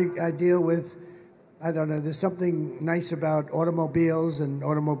 You know, I deal with, I don't know, there's something nice about automobiles and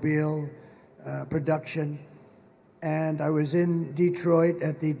automobile production. And I was in Detroit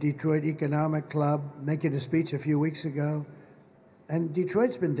at the Detroit Economic Club making a speech a few weeks ago. And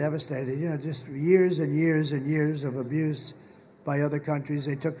Detroit's been devastated, you know, just years and years and years of abuse by other countries.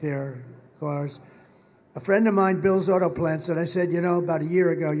 They took their cars. A friend of mine builds auto plants, and I said, you know, about a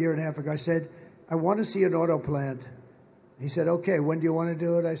year and a half ago, I said, I want to see an auto plant. He said, okay, when do you want to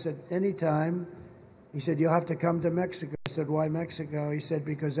do it? I said, anytime. He said, you'll have to come to Mexico. I said, why Mexico? He said,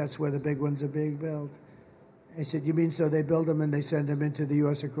 because that's where the big ones are being built. He said, you mean so they build them and they send them into the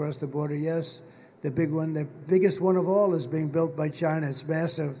U.S. across the border? Yes. The big one, the biggest one of all is being built by China. It's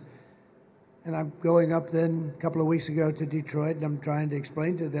massive. And I'm going up then a couple of weeks ago to Detroit, and I'm trying to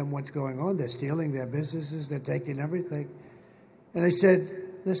explain to them what's going on. They're stealing their businesses. They're taking everything. And I said,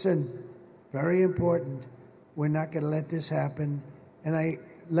 listen, very important. We're not going to let this happen. And I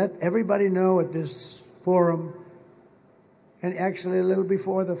let everybody know at this forum, and actually a little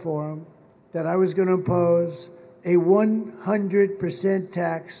before the forum, that I was going to impose a 100%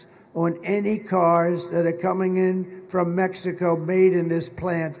 tax on any cars that are coming in from Mexico made in this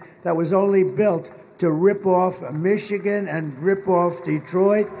plant that was only built to rip off Michigan and rip off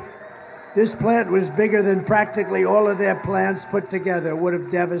Detroit. This plant was bigger than practically all of their plants put together. It would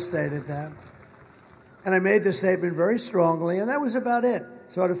have devastated them. And I made the statement very strongly, and that was about it.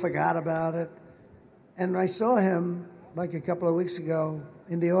 Sort of forgot about it. And I saw him like a couple of weeks ago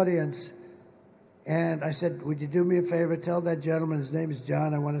in the audience. And I said, would you do me a favor? Tell that gentleman, his name is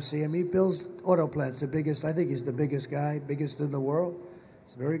John, I want to see him. He builds auto plants, the biggest, I think he's the biggest guy, biggest in the world.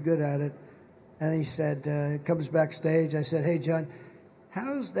 He's very good at it. And he said, comes backstage. I said, hey, John,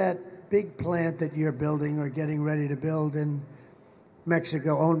 how's that big plant that you're building or getting ready to build in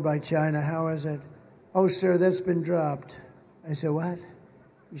Mexico, owned by China? How is it? Oh, sir, that's been dropped. I said, what?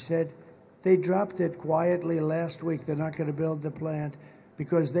 He said, they dropped it quietly last week. They're not going to build the plant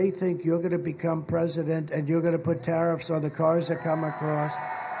because they think you're going to become president and you're going to put tariffs on the cars that come across.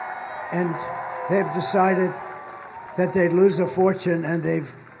 And they've decided that they'd lose a fortune, and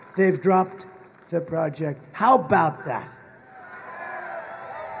they've dropped the project. How about that?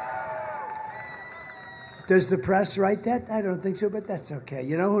 Does the press write that? I don't think so, but that's okay.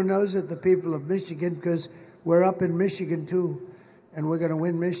 You know who knows it? The people of Michigan, because we're up in Michigan, too, and we're going to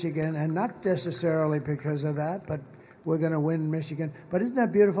win Michigan, and not necessarily because of that, but we're going to win Michigan. But isn't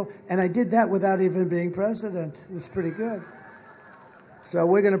that beautiful? And I did that without even being president. It's pretty good. So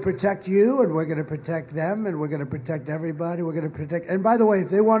we're going to protect you, and we're going to protect them, and we're going to protect everybody. We're going to protect. And by the way, if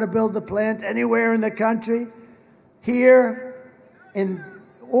they want to build the plant anywhere in the country, here,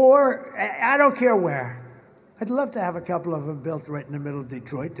 or I don't care where, I'd love to have a couple of them built right in the middle of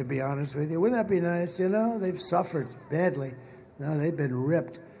Detroit, to be honest with you. Wouldn't that be nice? You know, they've suffered badly. No, they've been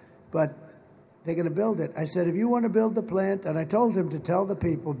ripped. But they're going to build it. I said, if you want to build the plant, and I told him to tell the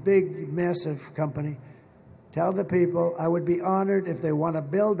people, big, massive company, tell the people I would be honored if they want to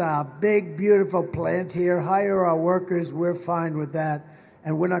build a big, beautiful plant here, hire our workers, we're fine with that.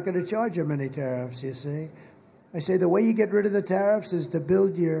 And we're not going to charge them any tariffs, you see. I say the way you get rid of the tariffs is to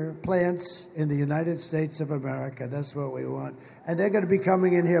build your plants in the United States of America. That's what we want. And they're going to be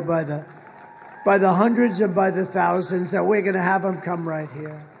coming in here by the hundreds and by the thousands, that we're going to have them come right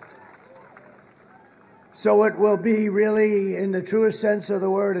here. So it will be really, in the truest sense of the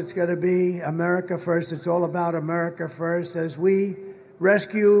word, it's going to be America first. It's all about America first. As we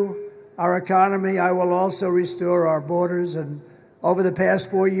rescue our economy, I will also restore our borders. And over the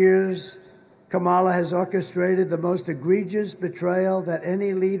past 4 years, Kamala has orchestrated the most egregious betrayal that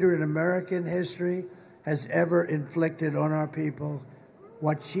any leader in American history has ever inflicted on our people.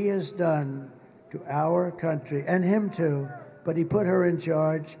 What she has done to our country, and him too, but he put her in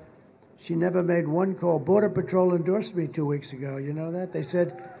charge. She never made one call. Border Patrol endorsed me 2 weeks ago. You know that? They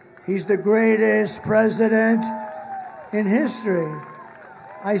said, he's the greatest president in history.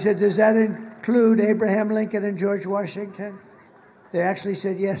 I said, does that include Abraham Lincoln and George Washington? They actually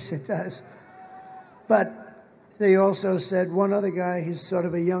said, yes, it does. But they also said, one other guy, he's sort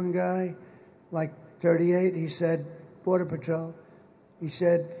of a young guy, like 38, he said, Border Patrol, he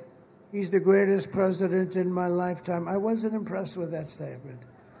said, he's the greatest president in my lifetime. I wasn't impressed with that statement.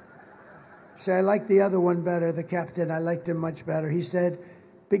 So I liked the other one better, the captain. I liked him much better. He said,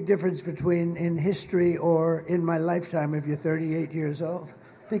 big difference between in history or in my lifetime if you're 38 years old.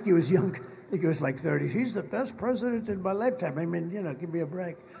 I think he was young. I think he was like 30. He's the best president in my lifetime. I mean, you know, give me a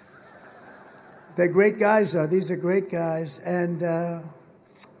break. They're great guys, though. These are great guys. And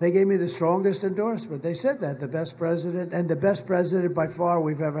they gave me the strongest endorsement. They said that, the best president, and the best president by far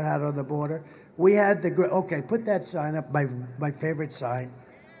we've ever had on the border. We had okay, put that sign up, my favorite sign.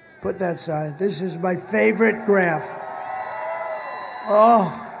 Put that sign. This is my favorite graph. Oh,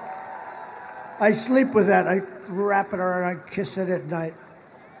 I sleep with that. I wrap it around, I kiss it at night.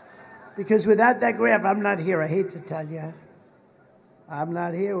 Because without that graph, I'm not here. I hate to tell you. I'm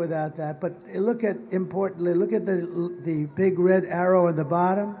not here without that. But importantly, look at the big red arrow at the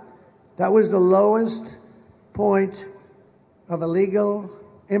bottom. That was the lowest point of illegal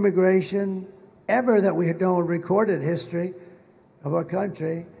immigration ever that we had known in recorded history of our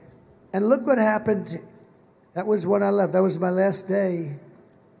country. And look what happened. That was when I left. That was my last day.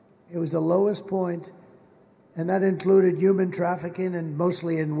 It was the lowest point, and that included human trafficking, and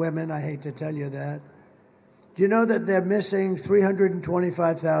mostly in women. I hate to tell you that. Do you know that they're missing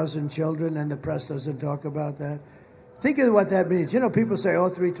 325,000 children, and the press doesn't talk about that? Think of what that means. You know, people say,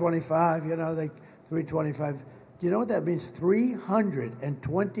 325, 325. Do you know what that means?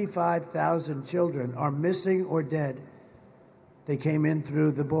 325,000 children are missing or dead. They came in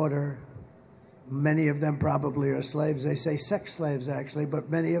through the border. Many of them probably are slaves. They say sex slaves, actually,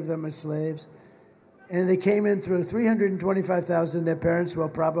 but many of them are slaves. And they came in through 325,000. Their parents will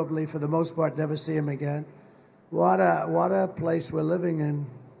probably, for the most part, never see them again. What a place we're living in.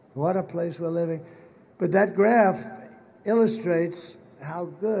 What a place we're living. But that graph illustrates how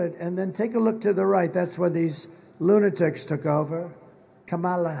good. And then take a look to the right. That's when these lunatics took over.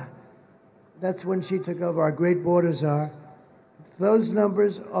 Kamala. That's when she took over. Our great border czar. Those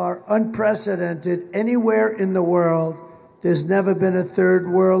numbers are unprecedented anywhere in the world. There's never been a third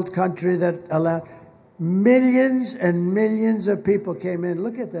world country that allowed. Millions and millions of people came in.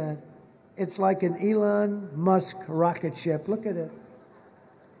 Look at that. It's like an Elon Musk rocket ship. Look at it.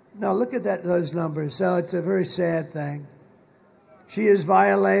 Now look at those numbers. So it's a very sad thing. She has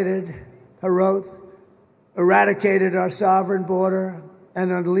violated her oath, eradicated our sovereign border,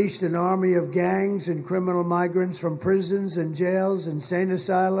 and unleashed an army of gangs and criminal migrants from prisons and jails, insane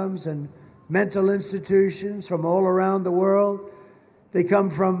asylums and mental institutions from all around the world. They come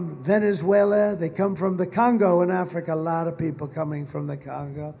from Venezuela. They come from the Congo in Africa. A lot of people coming from the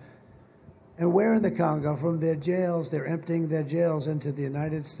Congo. And where in the Congo? From their jails. They're emptying their jails into the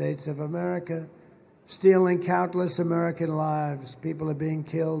United States of America, stealing countless American lives. People are being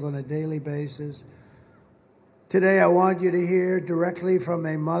killed on a daily basis. Today, I want you to hear directly from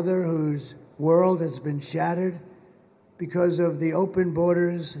a mother whose world has been shattered because of the open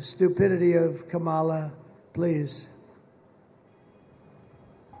borders, stupidity of Kamala. Please.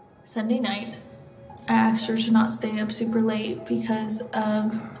 Sunday night, I asked her to not stay up super late because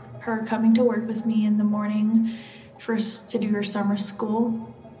of her coming to work with me in the morning to do her summer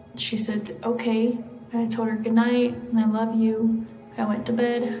school. She said, okay. I told her good night and I love you. I went to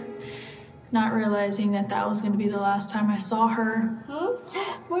bed, not realizing that that was going to be the last time I saw her.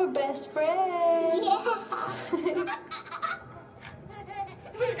 We're best friends. Yeah.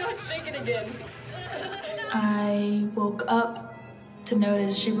 Oh my God, shake it again. I woke up to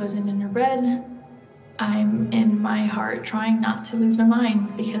notice she wasn't in her bed. I'm in my heart trying not to lose my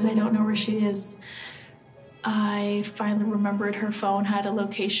mind because I don't know where she is. I finally remembered her phone had a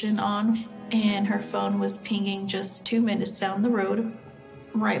location on, and her phone was pinging just 2 minutes down the road,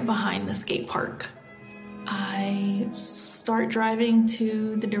 right behind the skate park. I start driving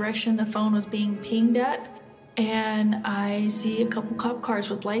to the direction the phone was being pinged at, and I see a couple cop cars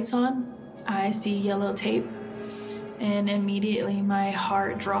with lights on. I see yellow tape, and immediately my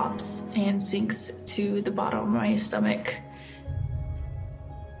heart drops and sinks to the bottom of my stomach.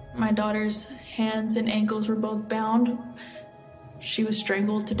 My daughter's hands and ankles were both bound. She was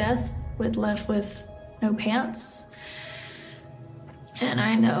strangled to death, left with no pants. And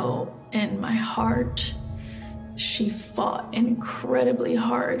I know in my heart, she fought incredibly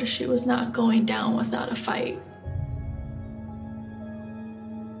hard. She was not going down without a fight.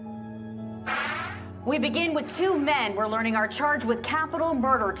 We begin with 2 men we're learning are charged with capital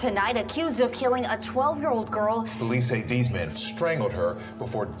murder tonight, accused of killing a 12-year-old girl. Police say these men strangled her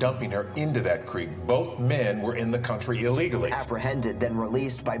before dumping her into that creek. Both men were in the country illegally. Apprehended, then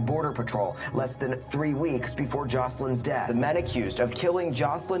released by Border Patrol less than 3 weeks before Jocelyn's death. The men accused of killing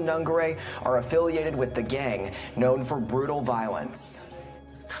Jocelyn Nungare are affiliated with the gang known for brutal violence.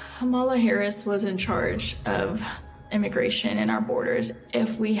 Kamala Harris was in charge of immigration in our borders.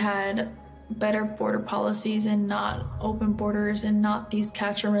 If we had better border policies and not open borders and not these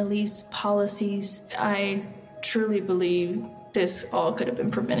catch and release policies, I truly believe this all could have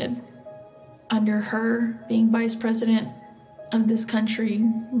been prevented. Under her being vice president of this country,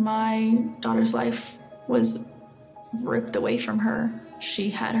 my daughter's life was ripped away from her. She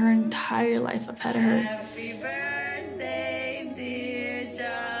had her entire life ahead of her. Happy birthday, dear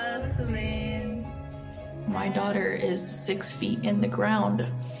Jocelyn. My daughter is 6 feet in the ground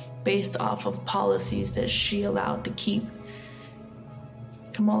based off of policies that she allowed to keep.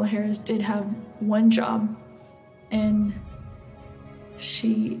 Kamala Harris did have one job, and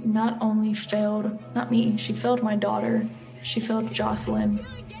she not only failed, not me, she failed my daughter, she failed Jocelyn.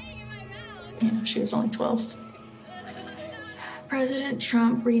 You know, she was only 12. President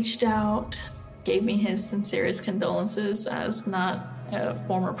Trump reached out, gave me his sincerest condolences as not a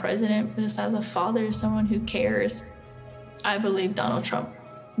former president, but just as a father, someone who cares. I believe Donald Trump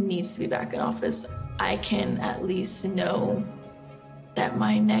needs to be back in office. I can at least know that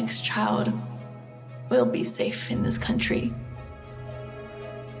my next child will be safe in this country.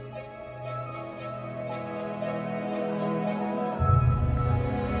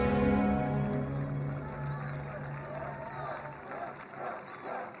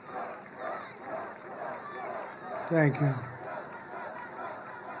 Thank you.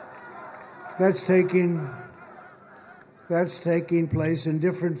 That's taking place in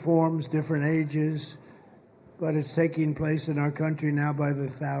different forms, different ages, but it's taking place in our country now by the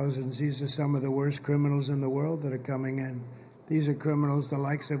thousands. These are some of the worst criminals in the world that are coming in. These are criminals the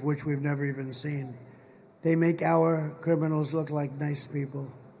likes of which we've never even seen. They make our criminals look like nice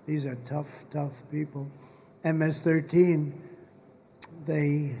people. These are tough, tough people. MS-13,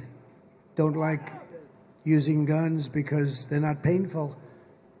 they don't like using guns because they're not painful.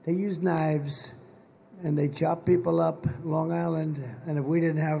 They use knives, and they chop people up, Long Island. And if we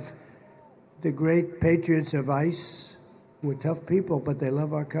didn't have the great patriots of ICE, who are tough people, but they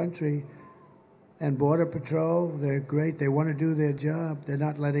love our country, and Border Patrol, they're great. They want to do their job. They're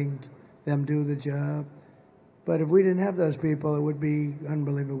not letting them do the job. But if we didn't have those people, it would be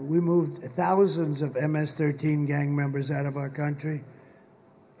unbelievable. We moved thousands of MS-13 gang members out of our country.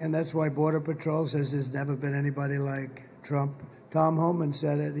 And that's why Border Patrol says there's never been anybody like Trump. Tom Homan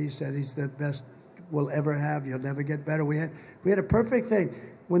said it. He said he's the best we'll ever have. You'll never get better. We had a perfect thing.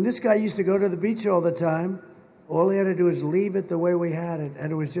 When this guy used to go to the beach all the time, all he had to do was leave it the way we had it.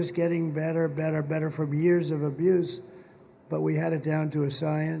 And it was just getting better, better, better from years of abuse. But we had it down to a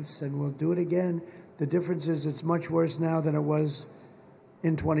science, and we'll do it again. The difference is it's much worse now than it was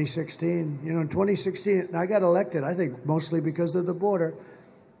in 2016. You know, in 2016, I got elected, I think, mostly because of the border.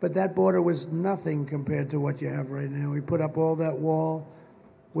 But that border was nothing compared to what you have right now. We put up all that wall.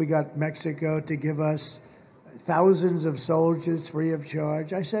 We got Mexico to give us thousands of soldiers free of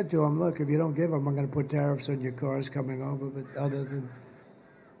charge. I said to them, look, if you don't give them, I'm going to put tariffs on your cars coming over. But other than,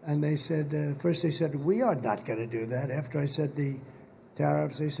 and they said, first they said, we are not going to do that. After I said the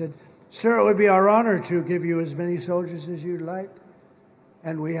tariffs, they said, sir, it would be our honor to give you as many soldiers as you'd like.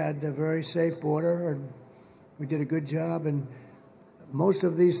 And we had a very safe border, and we did a good job. And most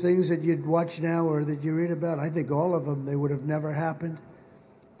of these things that you'd watch now or that you read about, I think all of them, they would have never happened.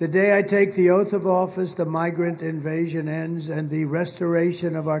 The day I take the oath of office, the migrant invasion ends and the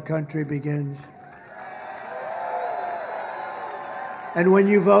restoration of our country begins. And when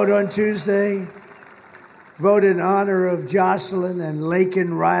you vote on Tuesday, vote in honor of Jocelyn and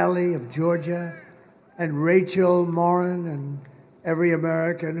Laken Riley of Georgia and Rachel Morin and every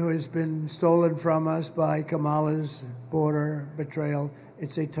American who has been stolen from us by Kamala's border betrayal.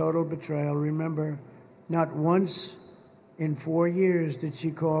 It's a total betrayal. Remember, not once in 4 years did she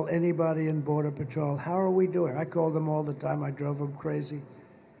call anybody in Border Patrol. How are we doing? I called them all the time. I drove them crazy.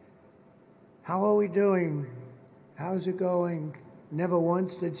 How are we doing? How's it going? Never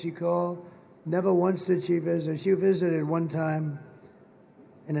once did she call. Never once did she visit. She visited one time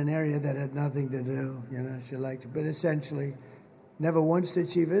in an area that had nothing to do. You know, she liked it. But essentially, never once did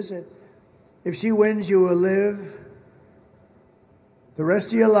she visit. If she wins, you will live the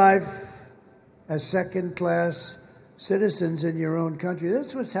rest of your life as second-class citizens in your own country.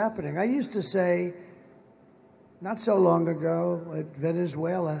 That's what's happening. I used to say, not so long ago,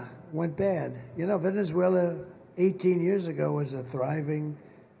 Venezuela went bad. You know, Venezuela 18 years ago was a thriving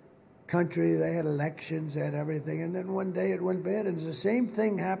country. They had elections, they had everything. And then one day it went bad. And the same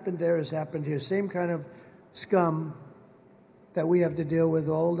thing happened there as happened here. Same kind of scum that we have to deal with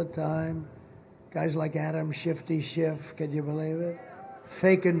all the time. Guys like Adam Shifty Schiff, can you believe it?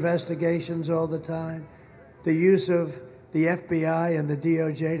 Fake investigations all the time. The use of the FBI and the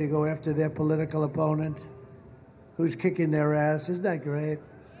DOJ to go after their political opponent who's kicking their ass. Isn't that great?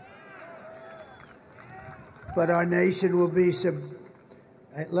 But our nation will be,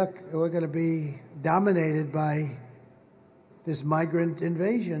 look, we're going to be dominated by this migrant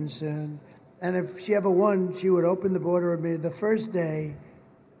invasion soon. And if she ever won, she would open the border immediately. The first day,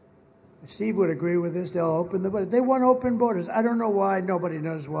 Steve would agree with this, they'll open the border. They want open borders. I don't know why. Nobody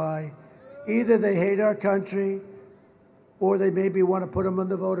knows why. Either they hate our country, or they maybe want to put them on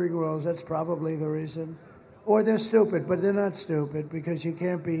the voting rolls. That's probably the reason. Or they're stupid, but they're not stupid, because you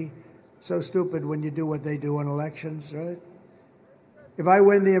can't be so stupid when you do what they do in elections, right? If I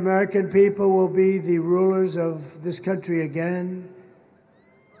win, the American people will be the rulers of this country again.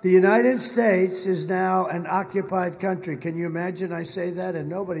 The United States is now an occupied country. Can you imagine I say that and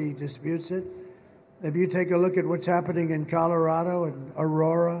nobody disputes it? If you take a look at what's happening in Colorado and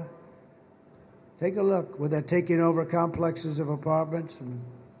Aurora, take a look where they're taking over complexes of apartments and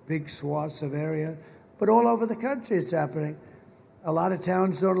big swaths of area. But all over the country it's happening. A lot of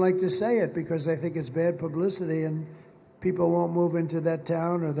towns don't like to say it because they think it's bad publicity and people won't move into that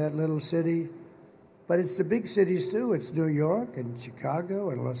town or that little city. But it's the big cities, too. It's New York and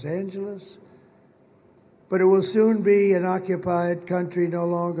Chicago and Los Angeles. But it will soon be an occupied country no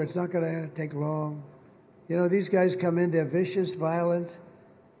longer. It's not going to take long. You know, these guys come in, they're vicious, violent,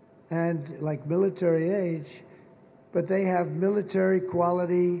 and like military age, but they have military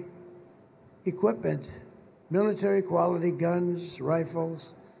quality equipment, military quality guns,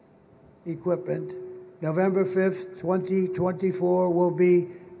 rifles, equipment. November 5th, 2024 will be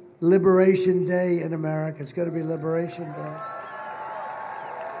Liberation Day in America. It's going to be Liberation Day.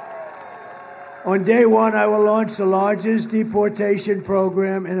 On day one, I will launch the largest deportation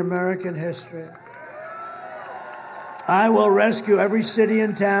program in American history. I will rescue every city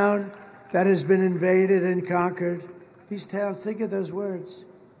and town that has been invaded and conquered. These towns, think of those words.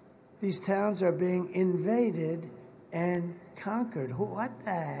 These towns are being invaded and conquered. What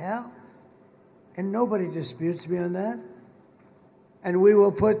the hell? And nobody disputes me on that. And we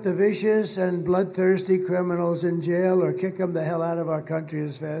will put the vicious and bloodthirsty criminals in jail or kick them the hell out of our country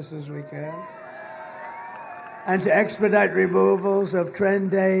as fast as we can. And to expedite removals of Tren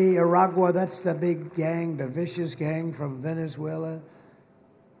de Aragua, that's the big gang, the vicious gang from Venezuela,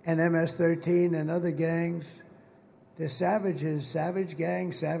 and MS-13 and other gangs. They're savages, savage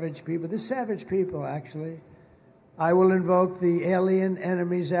gangs, savage people. They're savage people, actually. I will invoke the Alien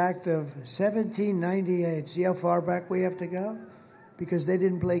Enemies Act of 1798. See how far back we have to go? Because they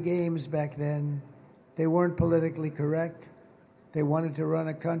didn't play games back then. They weren't politically correct. They wanted to run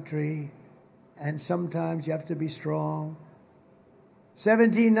a country, and sometimes you have to be strong.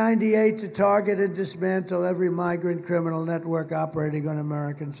 1798 to target and dismantle every migrant criminal network operating on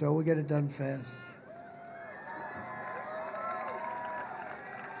American soil. We'll get it done fast.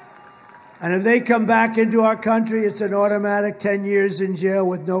 And if they come back into our country, it's an automatic 10 years in jail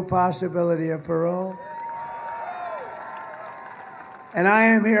with no possibility of parole. And I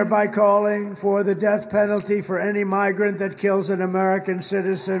am hereby calling for the death penalty for any migrant that kills an American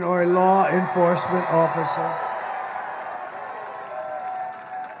citizen or a law enforcement officer.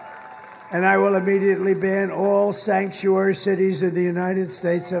 And I will immediately ban all sanctuary cities in the United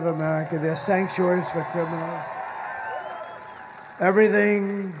States of America. They're sanctuaries for criminals.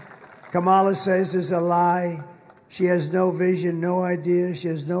 Everything Kamala says is a lie. She has no vision, no idea. She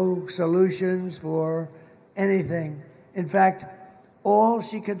has no solutions for anything. In fact, all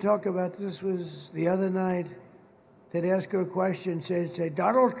she can talk about, this was the other night, they'd ask her a question, she'd say,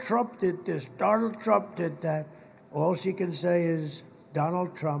 Donald Trump did this, Donald Trump did that. All she can say is,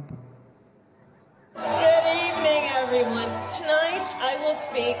 Donald Trump. Good evening, everyone. Tonight, I will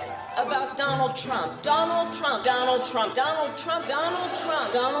speak about Donald Trump. Donald Trump, Donald Trump, Donald Trump, Donald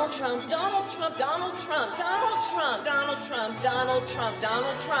Trump, Donald Trump, Donald Trump, Donald Trump, Donald Trump, Donald Trump,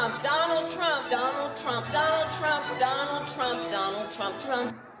 Donald Trump, Donald Trump, Donald Trump, Donald Trump, Donald Trump, Donald Trump, Donald Trump,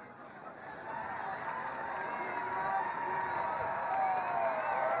 Trump.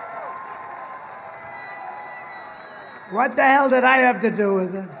 What the hell did I have to do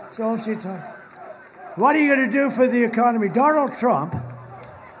with it? That's all she talked. What are you going to do for the economy? Donald Trump?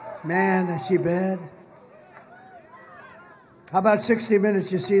 Man, is she bad? How about 60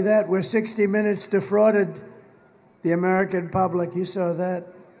 Minutes? You see that? Where 60 Minutes defrauded the American public. You saw that.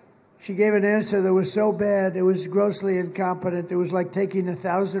 She gave an answer that was so bad, it was grossly incompetent. It was like taking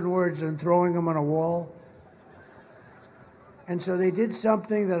 1,000 words and throwing them on a wall. And so they did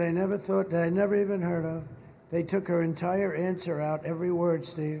something that I never thought, that I never even heard of. They took her entire answer out, every word,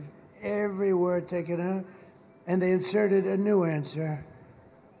 Steve. Every word taken out. And they inserted a new answer.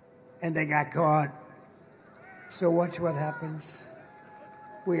 And they got caught. So watch what happens.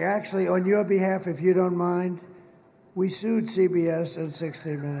 We actually, on your behalf, if you don't mind, we sued CBS in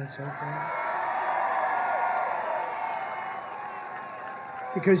 60 Minutes, okay?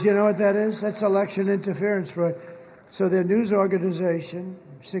 Because you know what that is? That's election interference fraud. So their news organization,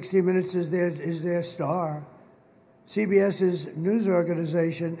 60 Minutes is their star. CBS's news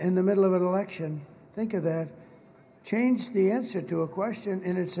organization in the middle of an election, think of that, changed the answer to a question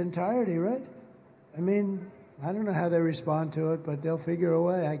in its entirety, right? I mean, I don't know how they respond to it, but they'll figure a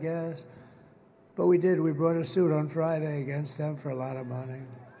way, I guess. But we did. We brought a suit on Friday against them for a lot of money.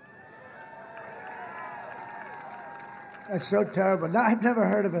 That's so terrible. No, I've never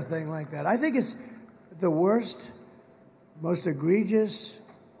heard of a thing like that. I think it's the worst, most egregious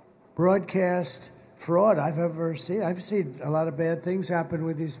broadcast fraud I've ever seen. I've seen a lot of bad things happen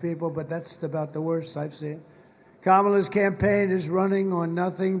with these people, but that's about the worst I've seen. Kamala's campaign is running on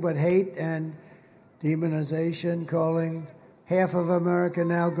nothing but hate and demonization, calling half of America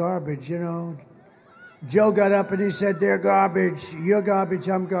now garbage, you know. Joe got up and he said, they're garbage, you're garbage,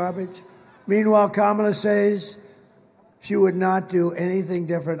 I'm garbage. Meanwhile, Kamala says she would not do anything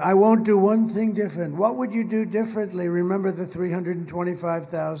different. I won't do one thing different. What would you do differently? Remember the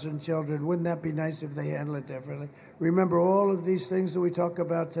 325,000 children. Wouldn't that be nice if they handled it differently? Remember all of these things that we talk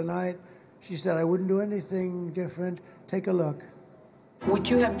about tonight? She said, I wouldn't do anything different. Take a look. Would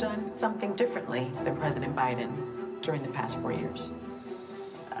you have done something differently than President Biden during the past 4 years?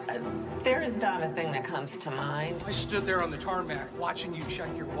 There is not a thing that comes to mind. I stood there on the tarmac watching you check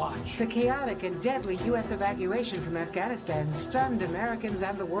your watch. The chaotic and deadly U.S. evacuation from Afghanistan stunned Americans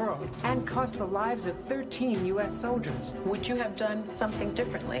and the world and cost the lives of 13 U.S. soldiers. Would you have done something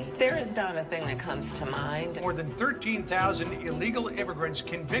differently? There is not a thing that comes to mind. More than 13,000 illegal immigrants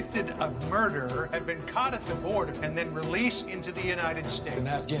convicted of murder have been caught at the border and then released into the United States. An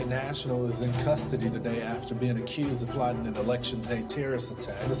Afghan national is in custody today after being accused of plotting an election day terrorist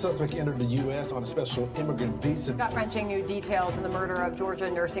attack. The suspect entered the U.S. on a special immigrant visa. Gut-wrenching new details in the murder of Georgia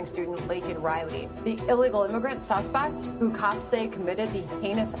nursing student Laken Riley. The illegal immigrant suspect, who cops say committed the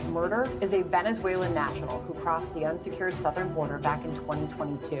heinous murder, is a Venezuelan national who crossed the unsecured southern border back in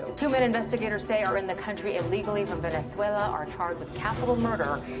 2022. 2 men investigators say are in the country illegally from Venezuela are charged with capital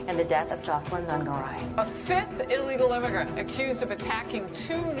murder in the death of Jocelyn Nungaray. A fifth illegal immigrant accused of attacking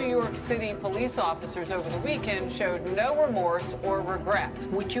 2 New York City police officers over the weekend showed no remorse or regret.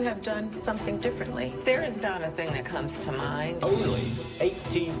 Would you have done something differently? There is not a thing that comes to mind. Only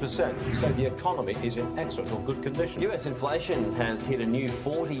 18% say the economy is in excellent or good condition. US inflation has hit a new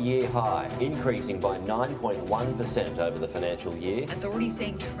 40-year high, increasing by 9.1% over the financial year. Authorities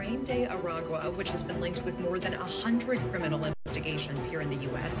saying Train de Aragua, which has been linked with more than 100 criminal investigations here in the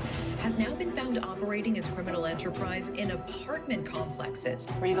U.S., has now been found operating its criminal enterprise in apartment complexes.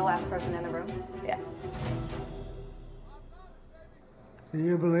 Were you the last person in the room? Yes. Can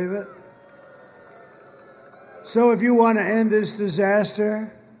you believe it? So if you want to end this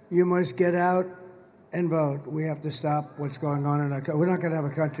disaster, you must get out and vote. We have to stop what's going on in our country. We're not going to have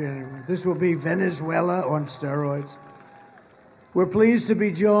a country anymore. This will be Venezuela on steroids. We're pleased to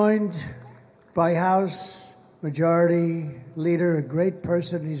be joined by House Majority Leader, a great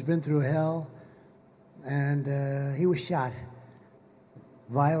person. He's been through hell, and he was shot,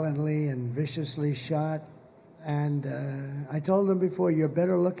 violently and viciously shot. And I told him before, you're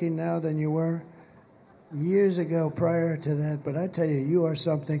better looking now than you were years ago prior to that. But I tell you, you are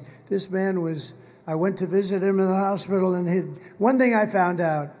something. This man was, I went to visit him in the hospital, and one thing I found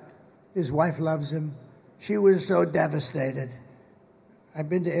out, his wife loves him. She was so devastated. I've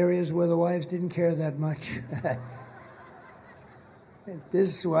been to areas where the wives didn't care that much.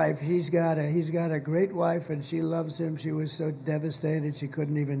 This wife, he's got a great wife, and she loves him. She was so devastated she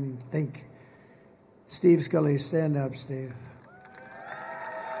couldn't even think. Steve Scully, stand up, Steve.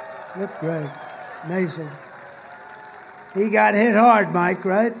 Look great. Amazing. He got hit hard, Mike,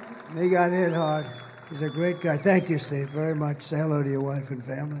 right? He got hit hard. He's a great guy. Thank you, Steve, very much. Say hello to your wife and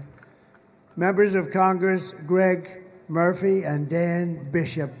family. Members of Congress, Greg Murphy and Dan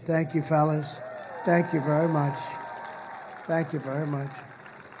Bishop. Thank you, fellas. Thank you very much. Thank you very much.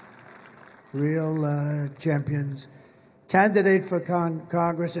 Real champions. Candidate for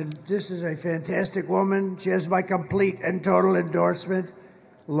Congress, and this is a fantastic woman. She has my complete and total endorsement,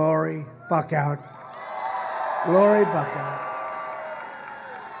 Lori Buckout. Lori Buckout.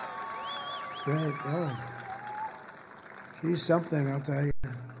 Great. Oh. She's something, I'll tell you.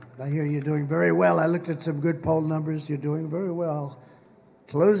 I hear you're doing very well. I looked at some good poll numbers. You're doing very well.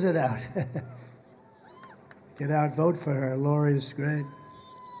 Close it out. Get out, vote for her. Lori's great.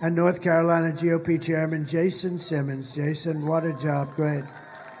 And North Carolina GOP Chairman Jason Simmons. Jason, what a job. Great.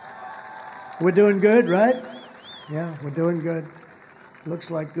 We're doing good, right? Yeah, we're doing good. Looks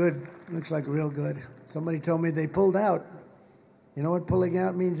like good. Looks like real good. Somebody told me they pulled out. You know what pulling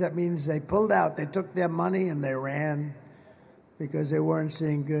out means? That means they pulled out. They took their money and they ran because they weren't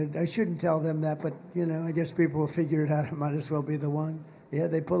seeing good. I shouldn't tell them that, but, you know, I guess people will figure it out. It might as well be the one. Yeah,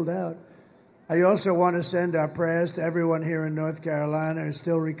 they pulled out. I also want to send our prayers to everyone here in North Carolina who's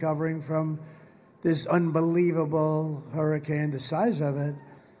still recovering from this unbelievable hurricane, the size of it,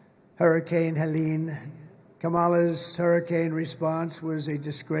 Hurricane Helene. Kamala's hurricane response was a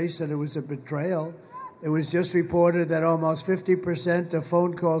disgrace and it was a betrayal. It was just reported that almost 50% of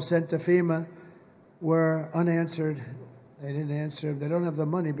phone calls sent to FEMA were unanswered. They didn't answer. They don't have the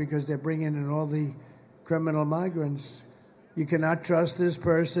money because they're bringing in all the criminal migrants. You cannot trust this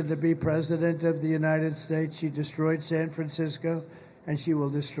person to be president of the United States. She destroyed San Francisco, and she will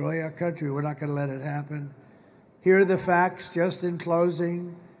destroy our country. We're not going to let it happen. Here are the facts, just in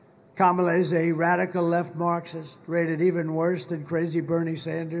closing. Kamala is a radical left Marxist, rated even worse than crazy Bernie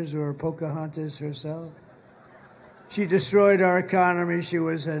Sanders or Pocahontas herself. She destroyed our economy. She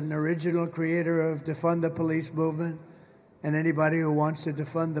was an original creator of defund the police movement, and anybody who wants to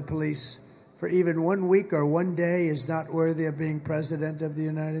defund the police for even 1 week or 1 day is not worthy of being president of the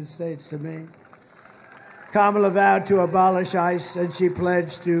United States to me. Kamala vowed to abolish ICE, and she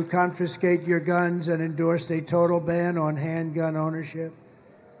pledged to confiscate your guns and endorsed a total ban on handgun ownership.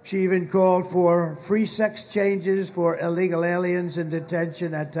 She even called for free sex changes for illegal aliens in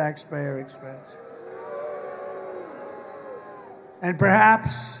detention at taxpayer expense. And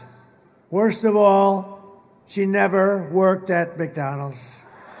perhaps, worst of all, she never worked at McDonald's.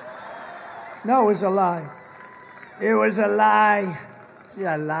 No, it was a lie. It was a lie. She's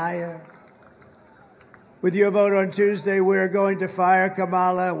a liar. With your vote on Tuesday, we are going to fire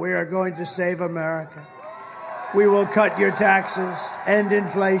Kamala. We are going to save America. We will cut your taxes, end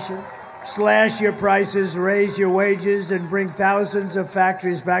inflation, slash your prices, raise your wages, and bring thousands of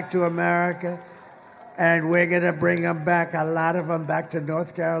factories back to America. And we're going to bring them back, a lot of them back to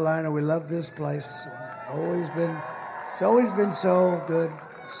North Carolina. We love this place. It's always been so good,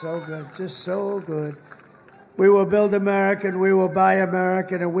 just so good. We will build American, we will buy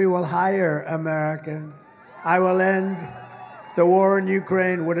American, and we will hire American. I will end the war in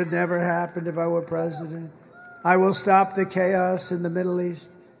Ukraine. Would have never happened if I were president. I will stop the chaos in the Middle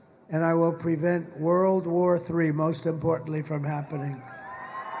East, and I will prevent World War III, most importantly, from happening.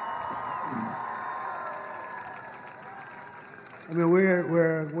 I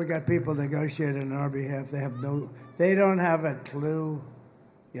mean, we got people negotiating on our behalf. They don't have a clue.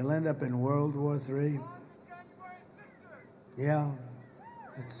 You'll end up in World War III. Yeah,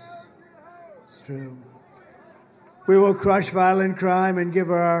 it's true. We will crush violent crime and give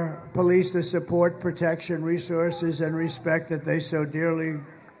our police the support, protection, resources, and respect that they so dearly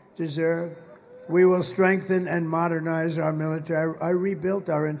deserve. We will strengthen and modernize our military. I rebuilt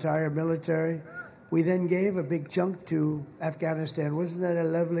our entire military. We then gave a big chunk to Afghanistan. Wasn't that a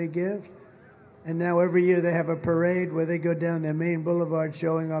lovely gift? And now every year they have a parade where they go down their main boulevard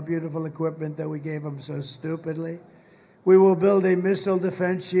showing our beautiful equipment that we gave them so stupidly. We will build a missile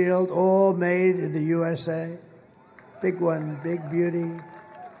defense shield, all made in the USA. Big one, big beauty.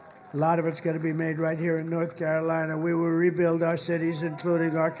 A lot of it's going to be made right here in North Carolina. We will rebuild our cities,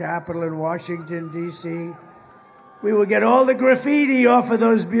 including our capital in Washington, D.C. We will get all the graffiti off of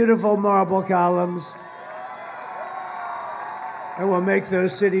those beautiful marble columns. And we'll make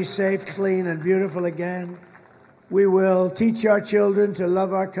those cities safe, clean, and beautiful again. We will teach our children to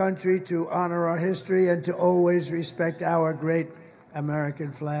love our country, to honor our history, and to always respect our great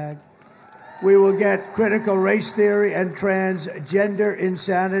American flag. We will get critical race theory and transgender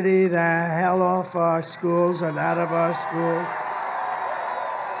insanity the hell off our schools and out of our schools.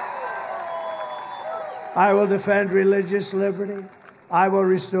 I will defend religious liberty. I will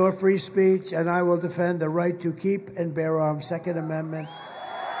restore free speech, and I will defend the right to keep and bear arms, Second Amendment,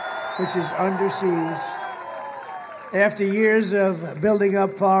 which is under siege. After years of building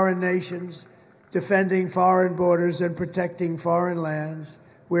up foreign nations, defending foreign borders, and protecting foreign lands,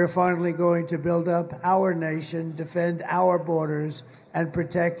 we're finally going to build up our nation, defend our borders, and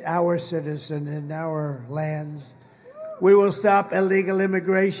protect our citizens and our lands. We will stop illegal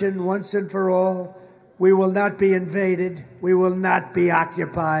immigration once and for all. We will not be invaded. We will not be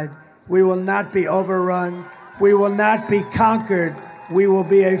occupied. We will not be overrun. We will not be conquered. We will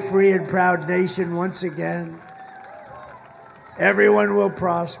be a free and proud nation once again. Everyone will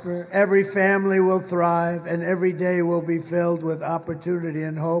prosper, every family will thrive, and every day will be filled with opportunity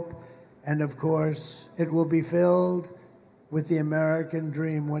and hope. And of course, it will be filled with the American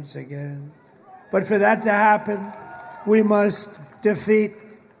dream once again. But for that to happen, we must defeat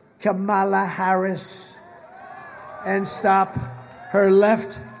Kamala Harris and stop her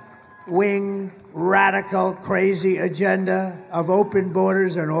left-wing, radical, crazy agenda of open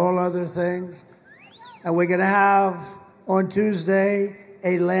borders and all other things. And we're going to have on Tuesday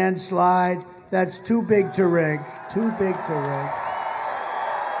a landslide that's too big to rig. Too big to rig.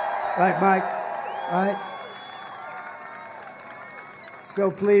 Right, Mike? Right?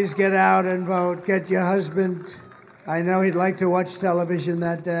 So please get out and vote. Get your husband. I know he'd like to watch television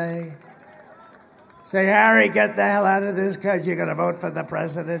that day. Say, Harry, get the hell out of this because you're going to vote for the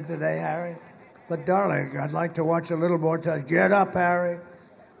president today, Harry. But, darling, I'd like to watch a little more television. Get up, Harry.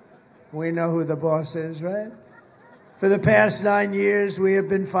 We know who the boss is, right? For the past 9 years, we have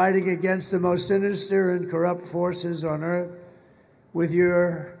been fighting against the most sinister and corrupt forces on earth. With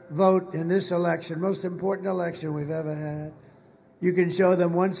your vote in this election, most important election we've ever had, you can show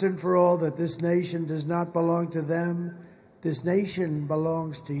them once and for all that this nation does not belong to them. This nation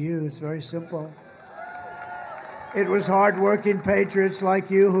belongs to you. It's very simple. It was hard-working patriots like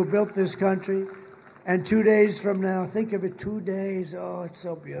you who built this country. And 2 days from now, think of it, 2 days. Oh, it's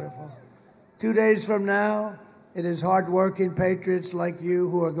so beautiful. 2 days from now, it is hard-working patriots like you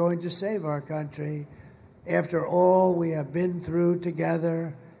who are going to save our country. After all we have been through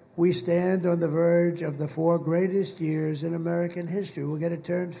together, we stand on the verge of the 4 greatest years in American history. We'll get it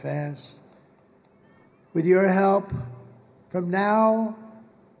turned fast. With your help, from now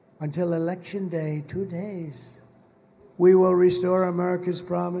until Election Day, 2 days, we will restore America's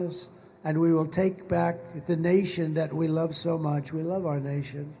promise, and we will take back the nation that we love so much. We love our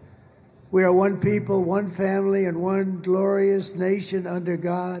nation. We are one people, one family, and one glorious nation under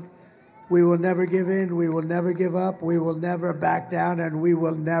God. We will never give in. We will never give up. We will never back down, and we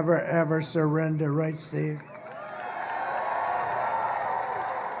will never, ever surrender. Right, Steve?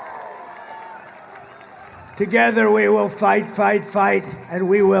 Together we will fight, fight, fight, and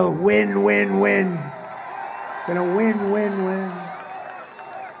we will win, win, win. Gonna win, win, win.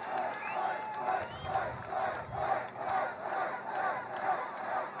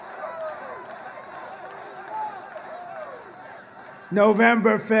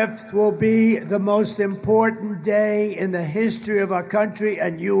 November 5th will be the most important day in the history of our country,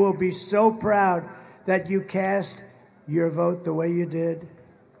 and you will be so proud that you cast your vote the way you did.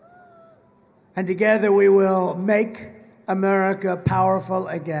 And together we will make America powerful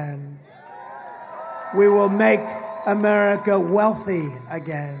again. We will make America wealthy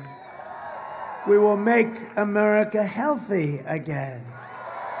again. We will make America healthy again.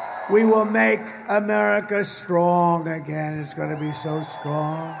 We will make America strong again. It's going to be so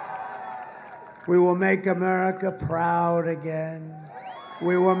strong. We will make America proud again.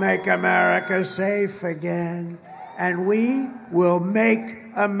 We will make America safe again. And we will make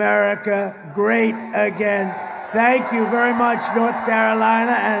America great again. Thank you very much, North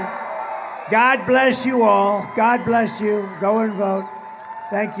Carolina, and God bless you all. God bless you. Go and vote.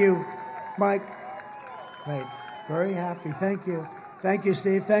 Thank you, Mike. Great. Very happy. Thank you. Thank you,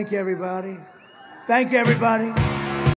 Steve. Thank you, everybody. Thank you, everybody.